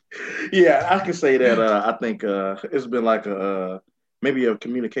 Okay. Yeah, I can say that I think it's been like maybe a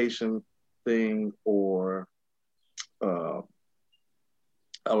communication thing, or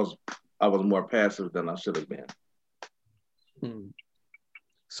I was more passive than I should have been.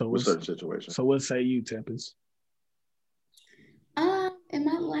 So with certain situations. So what say you, Tempest? In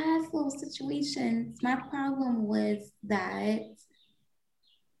my last little situations, my problem was that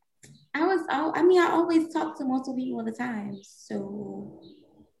I always talk to multiple people all the time. So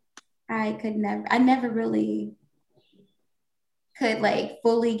I never really could like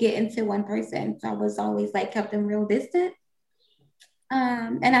fully get into one person. So I was always like kept them real distant.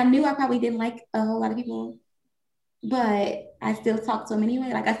 And I knew I probably didn't like a whole lot of people, but I still talked to them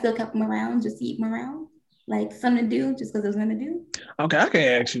anyway. Like I still kept them around just to keep them around. Like something to do just because there's something to do. Okay, I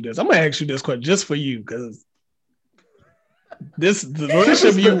can ask you this. I'm gonna ask you this question just for you because the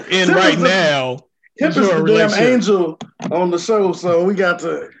relationship you in right now. Tempest is the damn angel on the show, so we got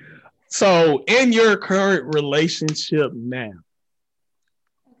to. So in your current relationship now,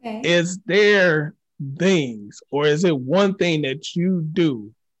 is there things, or is it one thing that you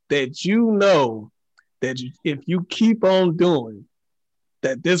do that you know that if you keep on doing,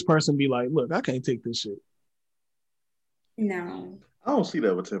 that this person be like, look, I can't take this shit? No. I don't see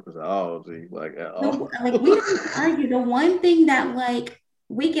that with Tempest at all, G. Like at all. Like we don't argue. The one thing that like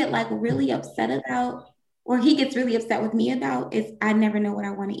we get like really upset about, or he gets really upset with me about, is I never know what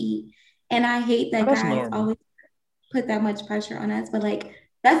I want to eat. And I hate that guys always put that much pressure on us, but like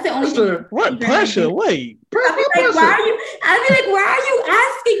that's the only thing. What pressure? Wait. I'd be like, why are you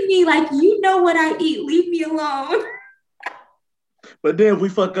asking me? Like, you know what I eat. Leave me alone. But then we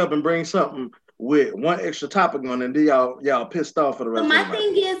fuck up and bring something with one extra topic on, and then y'all pissed off for the rest of the night. My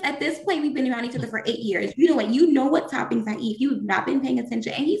thing is, at this point, we've been around each other for 8 years. You know what toppings I eat. You've not been paying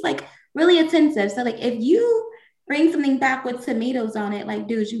attention. And he's like really attentive. So like if you bring something back with tomatoes on it, like,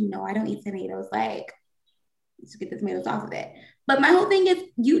 dude, you know I don't eat tomatoes. Like, let's get the tomatoes off of it. But my whole thing is,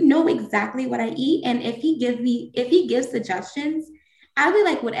 you know exactly what I eat. And if he gives suggestions, I'll be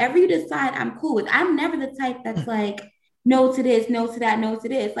like, whatever you decide, I'm cool with. I'm never the type that's like, no to this, no to that, no to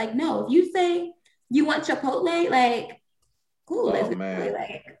this. Like, no, if you say you want Chipotle, like, cool. Oh, man.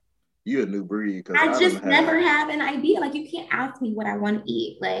 Like, you a new breed. I just never have an idea. Like, you can't ask me what I want to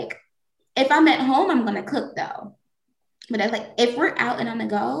eat. Like, if I'm at home, I'm going to cook though. But I like if we're out and on the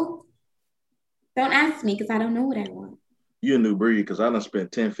go, don't ask me because I don't know what I want. You a new breed because I done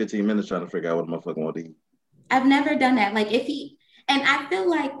spent 10, 15 minutes trying to figure out what a motherfucker want to eat. I've never done that. Like if he and I feel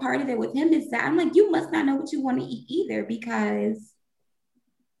like part of it with him is that I'm like, you must not know what you want to eat either, because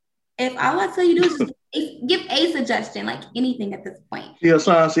if all I tell you to do is just give a suggestion, like anything at this point. Yeah,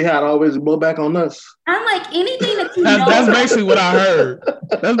 son, see how it always blow back on us. I'm like, anything that you know. That's basically what I heard.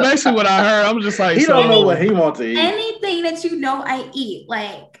 That's basically what I heard. I'm just like, he don't know what he wants to eat. Anything that you know I eat,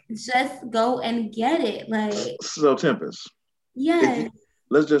 like just go and get it. Like so Tempest. Yes.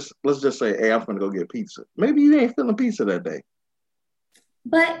 Let's just say, hey, I'm gonna go get pizza. Maybe you ain't feeling pizza that day.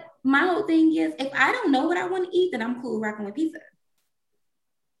 But my whole thing is, if I don't know what I want to eat, then I'm cool rocking with pizza.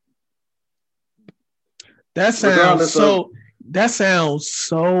 That sounds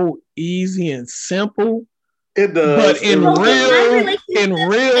so easy and simple. It does. But in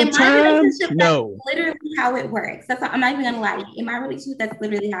real time, no. That's literally how it works. I'm not even gonna lie to you. In my relationship, that's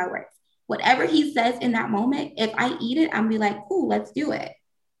literally how it works. Whatever he says in that moment, if I eat it, I'm be like, cool, let's do it.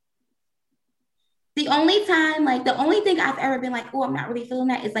 The only thing I've ever been like, oh, I'm not really feeling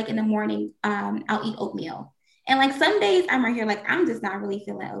that is like in the morning, I'll eat oatmeal. And like some days I'm right here, like, I'm just not really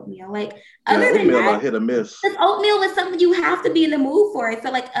feeling oatmeal. Like, other than that, hit or miss. This oatmeal is something you have to be in the mood for it.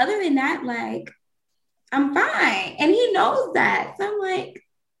 So like, other than that, like, I'm fine. And he knows that. So I'm like,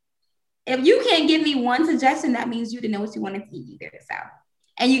 if you can't give me one suggestion, that means you didn't know what you wanted to eat either. So,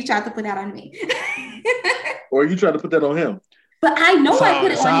 and you tried to put that on me. Or you tried to put that on him. But I know I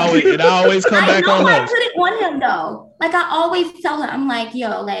put it on him. It always comes back on us. I put it on him though. Like I always tell him, I'm like,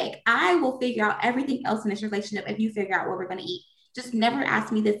 yo, like I will figure out everything else in this relationship if you figure out what we're gonna eat. Just never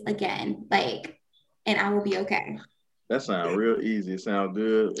ask me this again. Like, and I will be okay. That sounds real easy. It sounds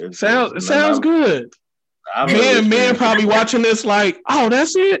good. It sounds good. Man probably watching this like, oh,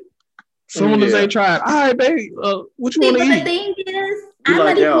 that's it. Soon as they try it, all right, baby, what you want to eat? The thing is, I'm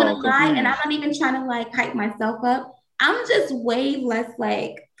not even gonna lie, and I'm not even trying to like hype myself up. I'm just way less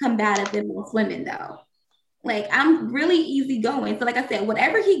like combative than most women though. Like I'm really easygoing. So like I said,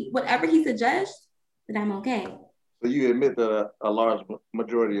 whatever he suggests, then I'm okay. So you admit that a large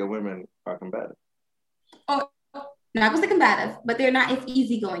majority of women are combative? Oh, not gonna say combative, but they're not as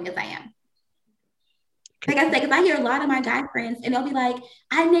easygoing as I am. Like I said, because I hear a lot of my guy friends and they'll be like,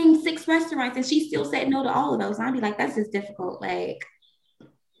 I named 6 restaurants and she still said no to all of those. And I'll be like, that's just difficult. Like,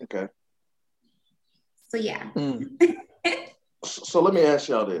 okay. So yeah. So let me ask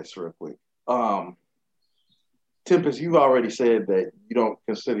y'all this real quick. Tempest, you've already said that you don't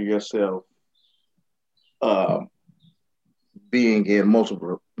consider yourself being in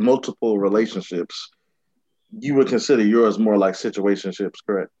multiple relationships. You would consider yours more like situationships,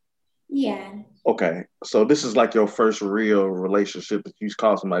 correct? Yeah. Okay. So this is like your first real relationship that you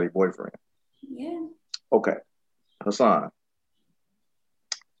call somebody boyfriend. Yeah. Okay. Hassan,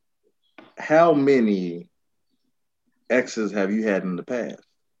 how many exes have you had in the past?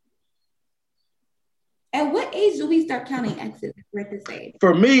 At what age do we start counting exes?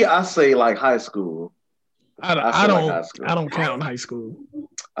 For me, I say like high school. I don't count high school.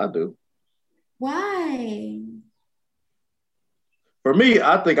 I do. Why? For me,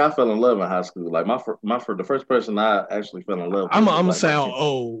 I think I fell in love in high school. Like the first person I actually fell in love with. I'm gonna sound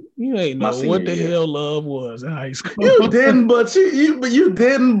old. You ain't know what the hell love was in high school. You didn't, but you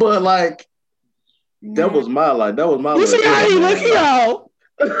didn't, but like that was my life. That was my. You see how he look, y'all.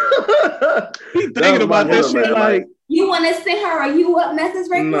 He thinking about that shit like. You want to send her a you up message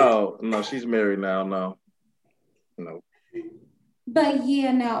right now? No, she's married now. No. But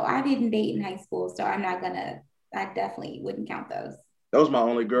yeah, no, I didn't date in high school, so I definitely wouldn't count those. That was my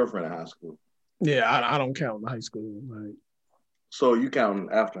only girlfriend in high school. Yeah, I don't count in high school. Like. So you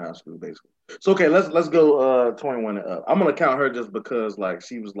count after high school, basically. So okay, let's go 21 and up. I'm gonna count her just because like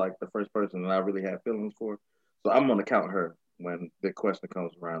she was like the first person that I really had feelings for. So I'm gonna count her when the question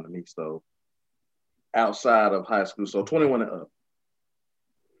comes around to me. So outside of high school, so 21 and up.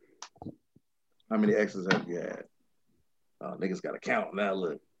 How many exes have you had? Niggas gotta count now.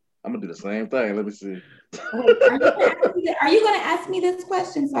 Look, I'm gonna do the same thing. Let me see. Wait, are you gonna ask me this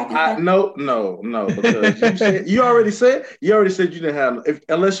question so I can? No, because you already said you didn't have.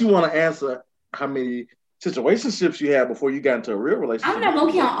 Unless you want to answer how many situationships you had before you got into a real relationship. I'm not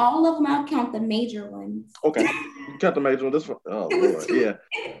gonna count all of them. I'll count the major ones. Okay, you count the major one. This one. Oh Lord, yeah.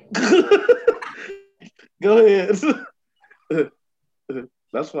 Go ahead.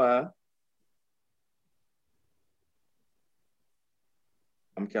 That's fine.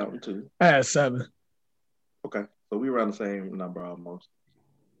 I'm counting 2. I had 7. Okay, so we around the same number almost.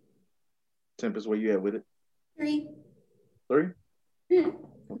 Tempest, where you at with it? 3. 3? Mm.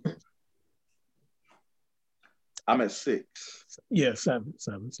 Okay. I'm at 6. Yeah, seven.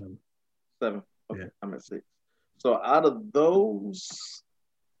 7. Okay, Yeah. I'm at 6. So out of those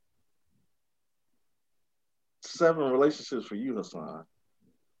 7 relationships for you, Hassan,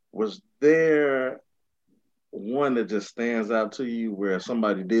 was there one that just stands out to you where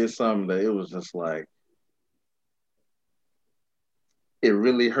somebody did something that it was just like it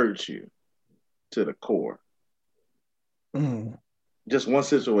really hurts you to the core? Just one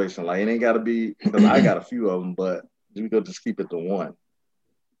situation, like it ain't got to be, because I got a few of them, but we go just keep it to one.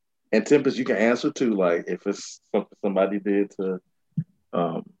 And Tempest, you can answer too, like if it's something somebody did to,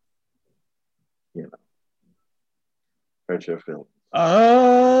 you know, hurt your feelings.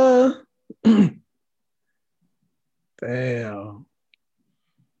 Damn.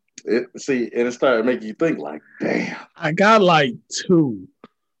 And it started making you think, like, damn. I got like 2.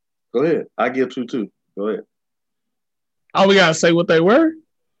 Go ahead. I give 2 too. Go ahead. Oh, we gotta say what they were?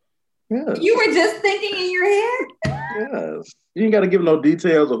 Yes. You were just thinking in your head? Yes. You ain't got to give no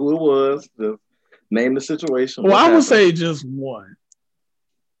details of who it was. Just name the situation. Well, I would say just one.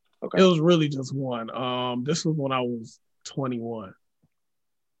 Okay. It was really just one. This was when I was 21.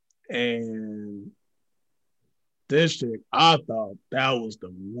 And this chick, I thought that was the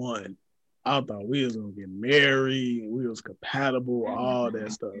one. I thought we was gonna get married, we was compatible, all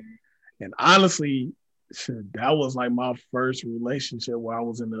that stuff. And honestly, shit, that was like my first relationship where I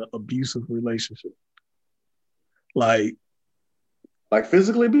was in an abusive relationship. Like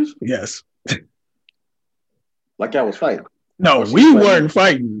physically abusive? Yes. Like I was fighting? No, we weren't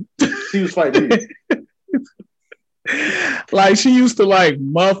fighting. She was fighting you. Like she used to like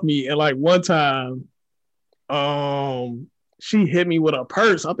muff me, and like one time, she hit me with a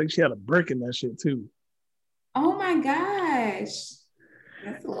purse. I think she had a brick in that shit too. Oh my gosh.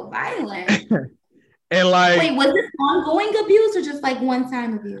 That's a little violent. And like, wait, was this ongoing abuse or just like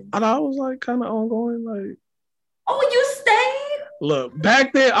one-time abuse? I was like kind of ongoing. Like, oh, you stayed? Look,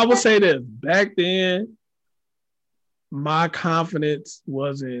 back then, I would say this. Back then, my confidence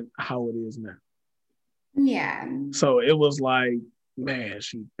wasn't how it is now. Yeah. So it was like, man,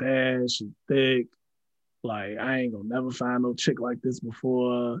 she bad, she thick. Like, I ain't gonna never find no chick like this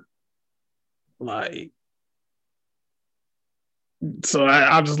before. Like, so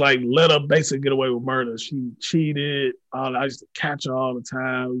I just like let her basically get away with murder. She cheated. I used to catch her all the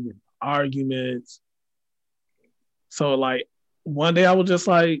time. We get arguments. So like one day I was just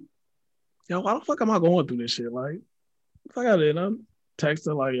like, yo, why the fuck am I going through this shit? Like, fuck out of it. I'm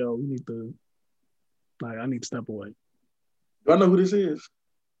texting like, yo, we need to, like, I need to step away. Do I know who this is?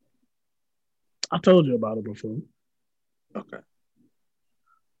 I told you about it before. Okay.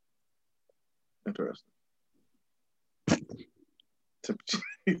 Interesting.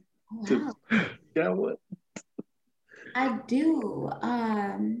 Wow. Yeah, what? I do.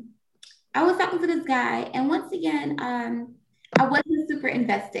 I was talking to this guy, and once again, I wasn't super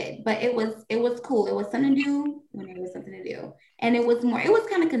invested, but it was cool. It was something to do when there was something to do, and it was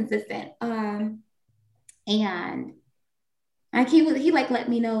kind of consistent. And like he like let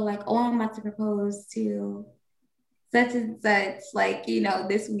me know like, oh, I'm about to propose to such and such, like, you know,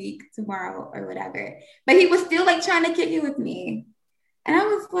 this week, tomorrow, or whatever. But he was still like trying to kick it with me. And I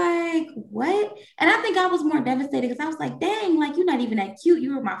was like, what? And I think I was more devastated because I was like, dang, like, you're not even that cute.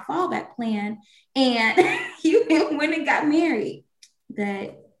 You were my fallback plan. And you went and got married.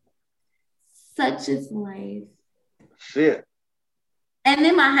 But such is life. Shit. And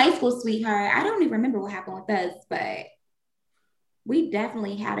then my high school sweetheart, I don't even remember what happened with us, but we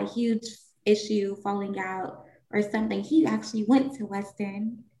definitely had a huge issue, falling out or something. He actually went to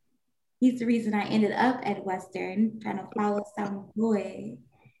Western. He's the reason I ended up at Western, trying to follow some boy.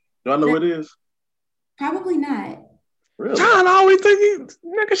 Do I know who it is? Probably not. Really? John always thinking,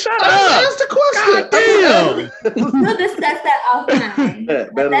 nigga, shut up. That's the question. We'll discuss that offline.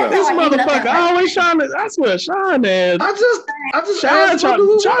 This motherfucker always trying to, I swear, Sean is. I just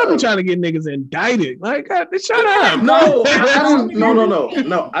Sean trying to get niggas indicted. Like, shut up. No.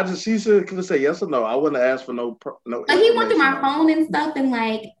 She could say yes or no. I wouldn't ask for no. But he went through my phone and stuff, and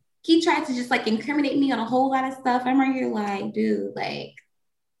like, he tried to just like incriminate me on a whole lot of stuff. I'm right here like, dude, like,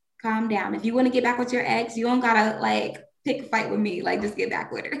 calm down. If you want to get back with your ex, you don't gotta like pick a fight with me. Like, just get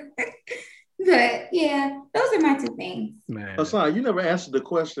back with her. But yeah, those are my 2 things. Man. Hassan, you never answered the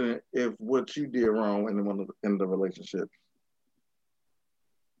question if what you did wrong in the relationship.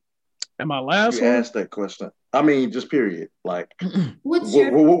 And my last you one? asked that question. I mean, just period. Like, what's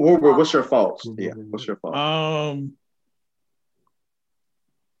your fault? Yeah, what's your fault?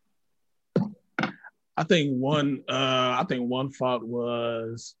 I think one fault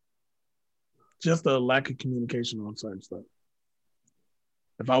was just a lack of communication on certain stuff.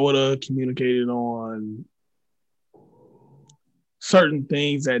 If I would have communicated on certain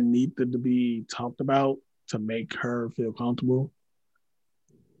things that needed to be talked about to make her feel comfortable,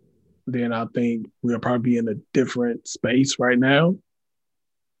 then I think we'll probably be in a different space right now.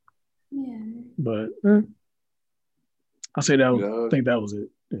 Yeah. But I say that. I think that was it.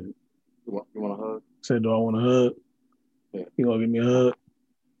 Yeah. You want a hug? Said, do I want a hug? Yeah. You gonna give me a hug?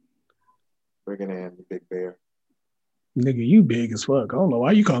 Bring it in, the big bear. Nigga, you big as fuck. I don't know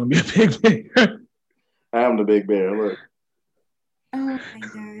why you calling me a big bear. I am the big bear. Look. Oh my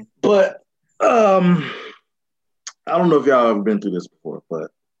god. But I don't know if y'all have been through this before,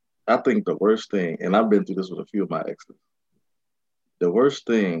 but I think the worst thing, and I've been through this with a few of my exes. The worst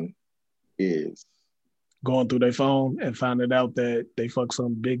thing is going through their phone and finding out that they fuck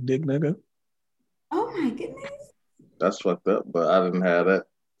some big dick nigga. Oh my goodness. That's fucked up, but I didn't have that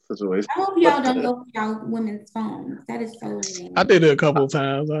situation. I hope y'all don't go through y'all women's phones. That is so lame. I did it a couple of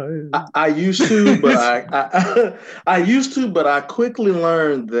times. I used to, but I used to, but I quickly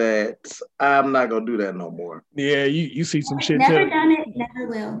learned that I'm not gonna do that no more. Yeah, you see some shit. Never done it, never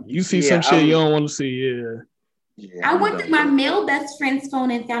will. You see some shit you don't want to see. Yeah. I went through my male best friend's phone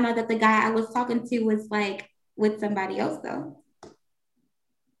and found out that the guy I was talking to was like with somebody else though.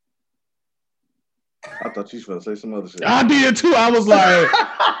 I thought you was gonna say some other shit. I did too. I was like,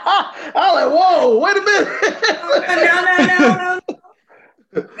 I was like, whoa, wait a minute.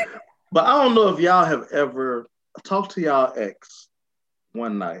 No. But I don't know if y'all have ever talked to y'all ex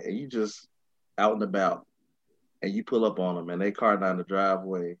one night and you just out and about and you pull up on them and they car down the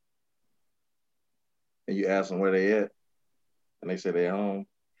driveway and you ask them where they at and they say they home.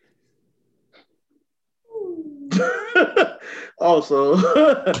 Also,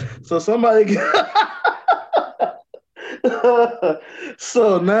 so somebody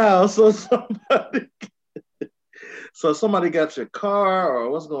somebody got your car, or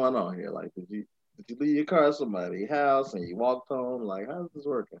what's going on here? Like, did you leave your car at somebody's house and you walked home? Like, how's this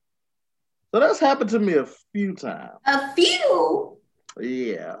working? So that's happened to me a few times. A few?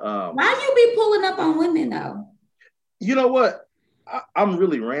 Yeah. Why you be pulling up on women though? You know what? I'm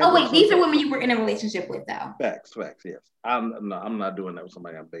really random. Oh wait, these are women you were in a relationship with though. Facts, yes. I'm not doing that with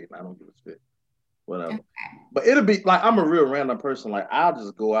somebody I'm dating. I don't give a shit. Whatever. Okay. But it'll be like I'm a real random person. Like I'll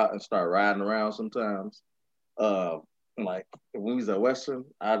just go out and start riding around sometimes. Like when we was at Western,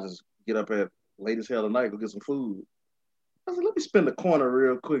 I just get up at late as hell at night, go get some food. I said, let me spin the corner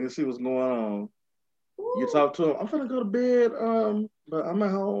real quick and see what's going on. Ooh. You talk to them, I'm gonna go to bed, but I'm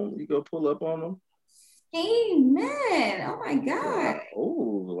at home. You go pull up on them. Amen. Oh my God.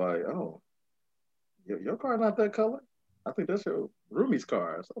 Your car not that color. I think that's your roomie's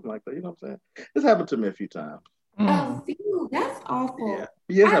car or something like that. You know what I'm saying? This happened to me a few times. A few? That's awful.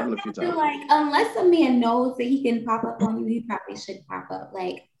 Yeah, it happened a few times. I feel like unless a man knows that he can pop up on you, he probably should pop up.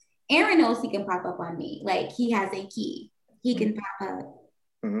 Like Aaron knows he can pop up on me. Like he has a key. He can pop up.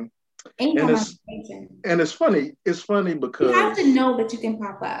 Mm-hmm. And it's funny. It's funny because you have to know that you can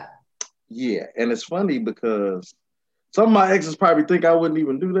pop up. Yeah, and it's funny because some of my exes probably think I wouldn't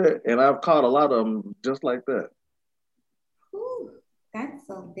even do that, and I've caught a lot of them just like that. Ooh, that's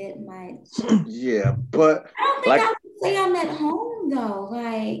a bit much. Yeah, but I don't think I would say I'm at home though.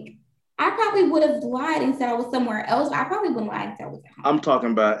 Like I probably would have lied and said I was somewhere else. I probably wouldn't lie and say I was at home. I'm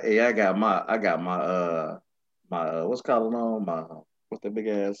talking about, hey, I got my what's called on what's that big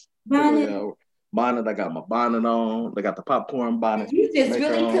ass bonnet. I got my bonnet on. They got the popcorn bonnet. You just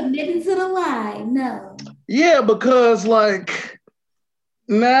really committing to the lie. No. Yeah, because like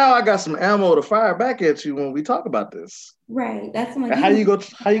now I got some ammo to fire back at you when we talk about this. Right. That's what how you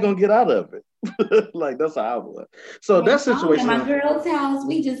gonna get out of it? Like that's how I was. So that situation. At my girl's house,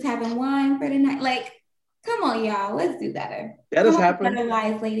 we just having wine for the night. Like, come on, y'all, let's do better. That has happened. Better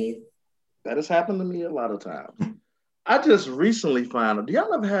lies, ladies. That has happened to me a lot of times. I just recently found out. Do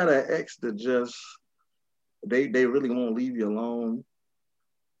y'all ever had an ex that just they really won't leave you alone?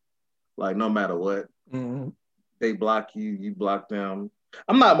 Like no matter what, they block you, you block them.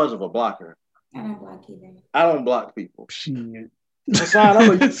 I'm not much of a blocker. I don't block either. I don't block people.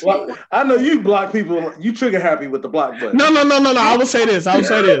 I know you block people. You trigger happy with the block button. No. I will say this.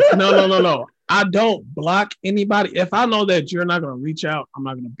 No. I don't block anybody. If I know that you're not gonna reach out, I'm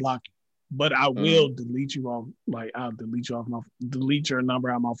not gonna block you. But I will delete you off. Like I'll delete your number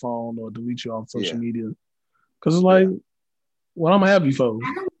out of my phone or delete you off social media. Because it's like, what I'm gonna have you for?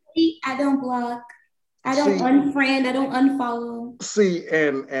 I don't delete. I don't block. I don't unfriend. I don't unfollow. See,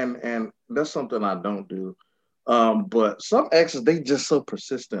 and that's something I don't do. But some exes, they just so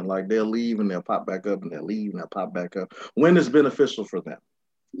persistent. Like they'll leave and they'll pop back up and they'll leave and they'll pop back up when it's beneficial for them.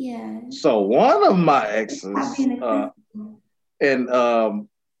 Yeah. So one of my exes,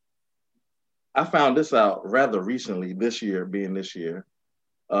 I found this out rather recently, this year.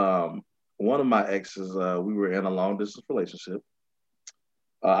 One of my exes, we were in a long distance relationship.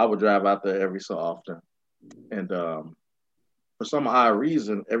 I would drive out there every so often, and for some odd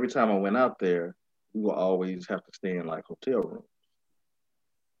reason, every time I went out there, we would always have to stay in like hotel rooms.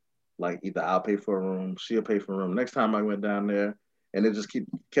 Like either I'll pay for a room, she'll pay for a room. Next time I went down there, and it just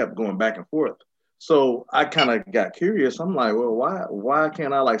kept going back and forth. So I kind of got curious. I'm like, well, why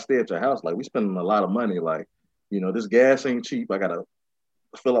can't I like stay at your house? Like we spending a lot of money. Like, this gas ain't cheap. I gotta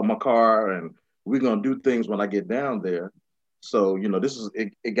fill up my car, and we're gonna do things when I get down there. So this is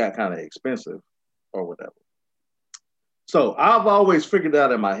it got kind of expensive or whatever. So I've always figured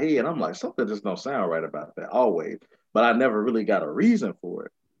out in my head, I'm like, something just don't sound right about that, always. But I never really got a reason for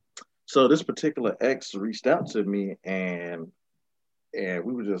it. So this particular ex reached out to me, and we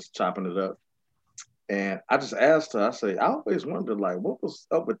were just chopping it up. And I just asked her, I say, I always wondered, like, what was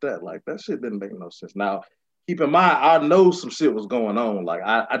up with that? Like, that shit didn't make no sense. Now, keep in mind, I know some shit was going on. Like,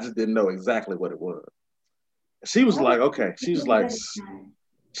 I just didn't know exactly what it was. She was like, okay. She was like,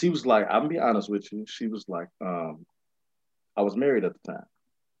 I'm gonna be honest with you. She was like, I was married at the time.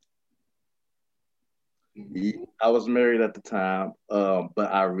 I was married at the time,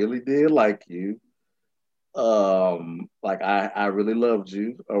 but I really did like you. Like I really loved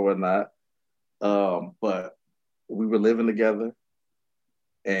you or whatnot. But we were living together,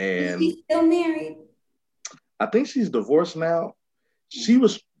 and she's still married. I think she's divorced now. She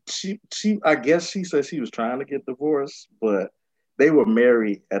I guess she said she was trying to get divorced, but they were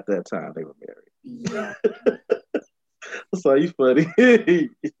married at that time. They were married. Yeah. So you funny.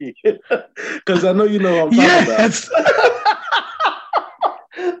 Because I know you know what I'm talking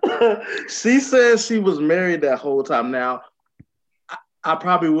about. She says she was married that whole time. Now, I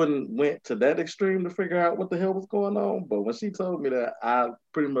probably wouldn't went to that extreme to figure out what the hell was going on. But when she told me that, I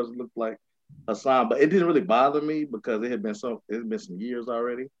pretty much looked like a sign. But it didn't really bother me because it had been some years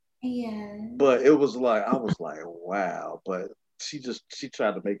already. Yeah. But it was like, I was like, wow. But she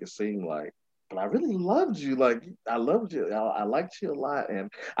tried to make it seem like, but I really loved you. Like, I loved you. I liked you a lot.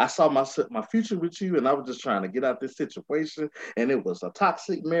 And I saw my future with you. And I was just trying to get out this situation. And it was a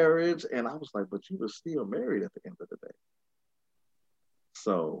toxic marriage. And I was like, but you were still married at the end of the day.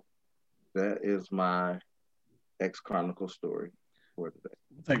 So that is my ex Chronicle story for today.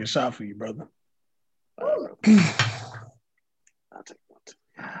 I'll take a shot for you, brother. I'll take one too.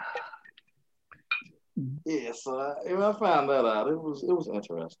 Yeah, so I found that out. It was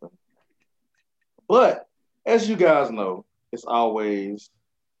interesting. But as you guys know, I always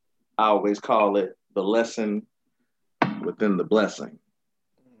call it the lesson within the blessing.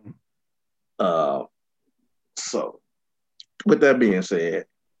 So with that being said,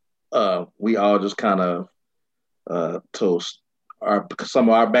 we all just kind of told some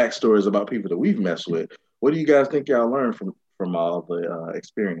of our backstories about people that we've messed with. What do you guys think y'all learned from all the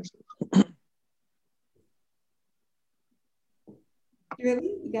experiences?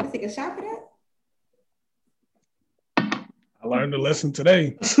 Really? You gotta take a shot for that? I learned a lesson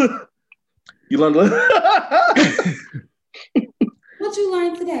today. You learned a lesson? What you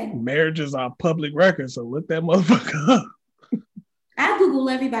learned today? Marriages are public record, so look that motherfucker up. I Google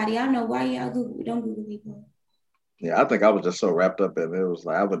everybody. I don't know why y'all don't Google people. Yeah, I think I was just so wrapped up in it. It was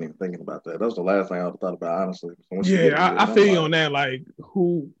like I wasn't even thinking about that. That was the last thing I would have thought about, honestly. Yeah, I feel you on that. Like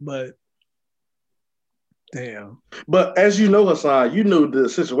but damn. But as you know, Hassan, you knew the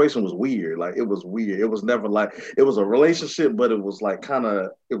situation was weird. Like it was weird. It was never like it was a relationship, but it was like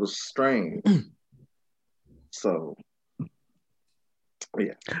it was strange. So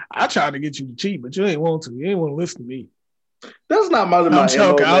yeah. I tried to get you to cheat, but you ain't want to. You ain't want to listen to me. That's not my I'm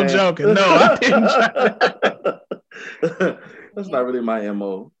joking. MO, I'm joking. No, I didn't try. That's not really my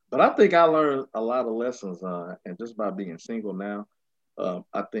MO. But I think I learned a lot of lessons, and just by being single now,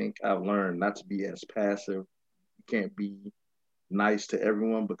 I think I've learned not to be as passive. You can't be nice to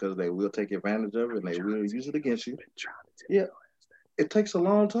everyone because they will take advantage of it and they will use it against you. Yeah, it takes a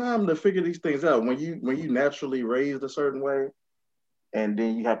long time to figure these things out. When you naturally raised a certain way, and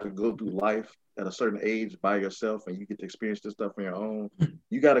then you have to go through life at a certain age by yourself, and you get to experience this stuff on your own.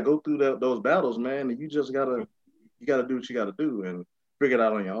 You got to go through those battles, man. And you just gotta do what you got to do and figure it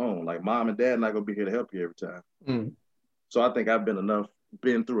out on your own. Like mom and dad not gonna be here to help you every time. Mm. So I think I've been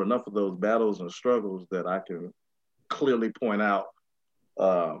through enough of those battles and struggles that I can clearly point out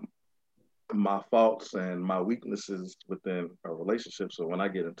my faults and my weaknesses within a relationship. So when I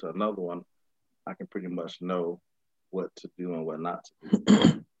get into another one, I can pretty much know what to do and what not to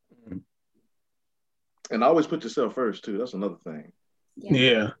do. And always put yourself first too. That's another thing.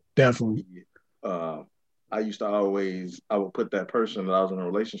 Yeah, definitely. I would put that person that I was in a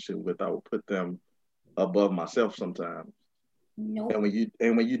relationship with, I would put them above myself sometimes. Nope.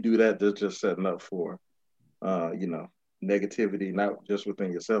 And when you do that, that's just setting up for, you know, negativity, not just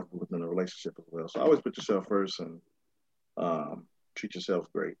within yourself, but within a relationship as well. So always put yourself first and treat yourself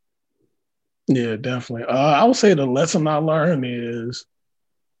great. Yeah, definitely. I would say the lesson I learned is,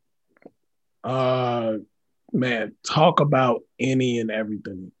 man, talk about any and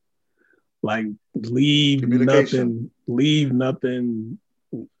everything. Like leave nothing.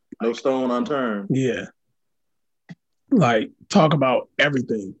 No stone unturned. Yeah. Like talk about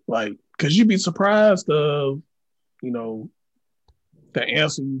everything. Like, cause you'd be surprised of, you know, the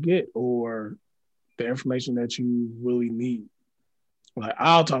answer you get or the information that you really need. Like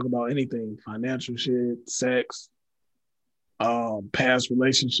I'll talk about anything, financial shit, sex, past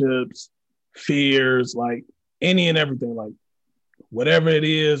relationships, fears, like any and everything, like whatever it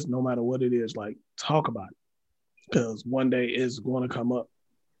is, no matter what it is, like talk about it. Because one day it's going to come up.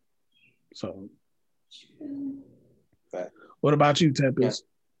 So, what about you, Tempest?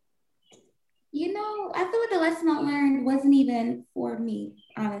 You know, I feel like the lesson I learned wasn't even for me,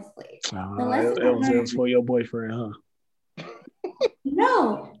 honestly. It was for your boyfriend, huh?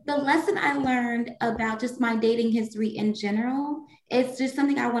 No, the lesson I learned about just my dating history in general, it's just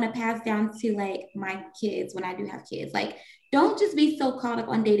something I want to pass down to like my kids when I do have kids. Like, don't just be so caught up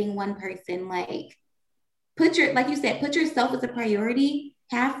on dating one person. Like, like you said, put yourself as a priority,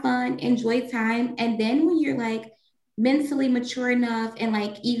 have fun, enjoy time. And then when you're like mentally mature enough and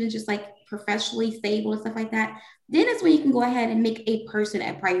like even just like professionally stable and stuff like that, then it's when you can go ahead and make a person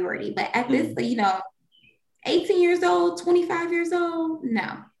a priority. But at this, you know, 18 years old, 25 years old,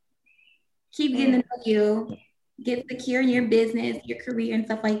 no. Keep getting to know you, get secure in your business, your career, and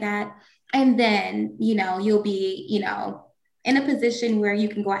stuff like that. And then, you know, you'll be, you know, in a position where you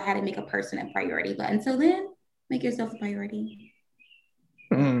can go ahead and make a person a priority. But until then, make yourself a priority.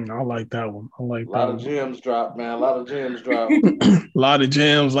 I like that one. I like that. A lot of gems drop, man. A lot of gems drop. A lot of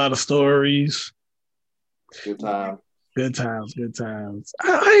gems, a lot of stories. Good time. Good times, good times.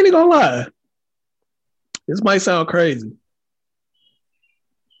 I ain't gonna lie. This might sound crazy,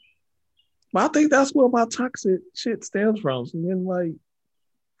 but I think that's where my toxic shit stems from. And then, like,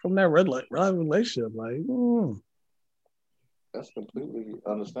 from that red relationship, like, that's completely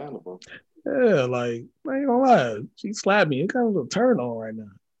understandable. Yeah, like, I ain't gonna lie. She slapped me. It kind of a turn on right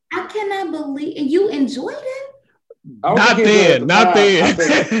now. I cannot believe you enjoyed it. Not then. I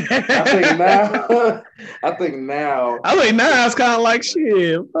think now. I think now it's kind of like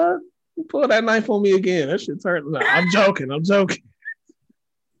shit. Fuck, pull that knife on me again. That shit turned. I'm joking. It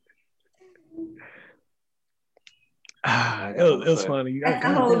was funny. That's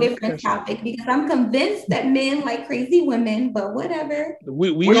a whole different topic because I'm convinced that men like crazy women, but whatever.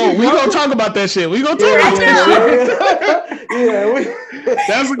 We gonna talk about that shit. We gonna talk about that shit. Yeah,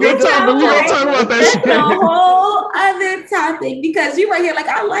 that's a good topic. We gonna talk about that shit. That's a whole other topic because you right here like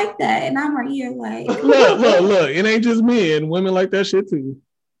I like that, and I'm right here like look. It ain't just men. Women like that shit too.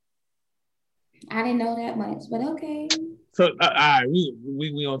 I didn't know that much, but okay. So all right,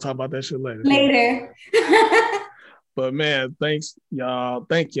 we gonna talk about that shit later. Later. But man, thanks y'all.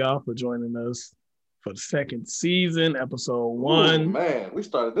 Thank y'all for joining us for the second season, episode 1. Ooh, man, we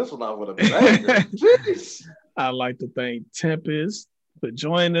started this one off with a bang. Jeez. I'd like to thank Tempest for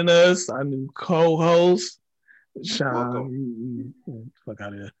joining us, our new co-host. Sean, fuck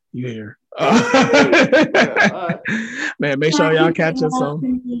out of here. You here? Man, make sure y'all catch us on.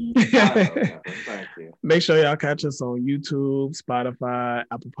 Thank you. Make sure y'all catch us on YouTube, Spotify,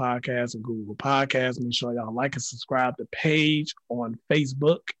 Apple Podcasts, and Google Podcasts. Make sure y'all like and subscribe the page on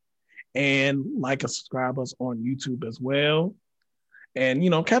Facebook, and like and subscribe us on YouTube as well. And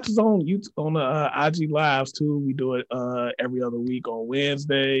catch us on YouTube on the IG lives too. We do it every other week on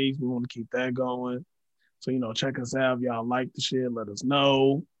Wednesdays. We want to keep that going. So check us out. If y'all like the shit, let us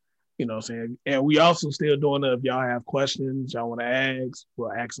know. What I'm saying? And we also still doing it. If y'all have questions y'all want to ask,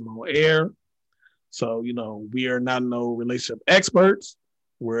 we'll ask them on air. So, we are not no relationship experts.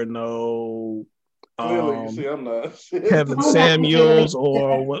 We're no clearly, you see, I'm not Kevin Samuels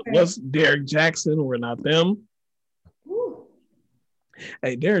or what's Derek Jackson. We're not them. Ooh.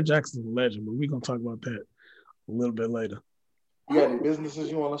 Hey, Derek Jackson's a legend, but we're gonna talk about that a little bit later. You got any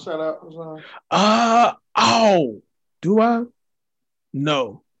businesses you want to shout out? Do I?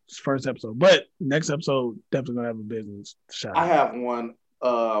 No. It's first episode, but next episode definitely gonna have a business shout out. I have one.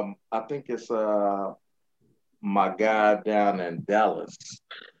 I think it's my guy down in Dallas.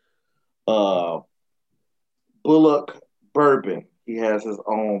 Bullock Bourbon. He has his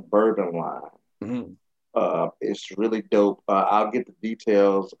own bourbon line. Mm-hmm. It's really dope. I'll get the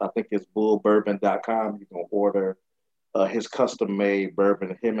details. I think it's bullbourbon.com. You can order his custom made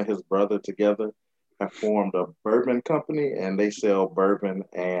bourbon. Him and his brother together have formed a bourbon company and they sell bourbon.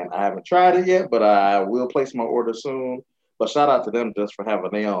 And I haven't tried it yet, but I will place my order soon. But shout out to them just for having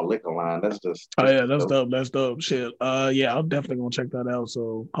their own liquor line. That's just Oh yeah, that's dope. dope. That's dope. Shit. Yeah, I'm definitely gonna check that out.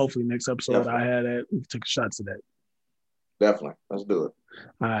 So hopefully next episode Definitely. I had that. We can take shots of that. Definitely. Let's do it.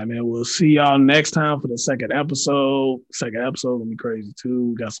 All right, man. We'll see y'all next time for the second episode. Second episode gonna be crazy too.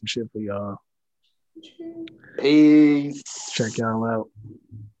 We got some shit for y'all. Peace. Check y'all out.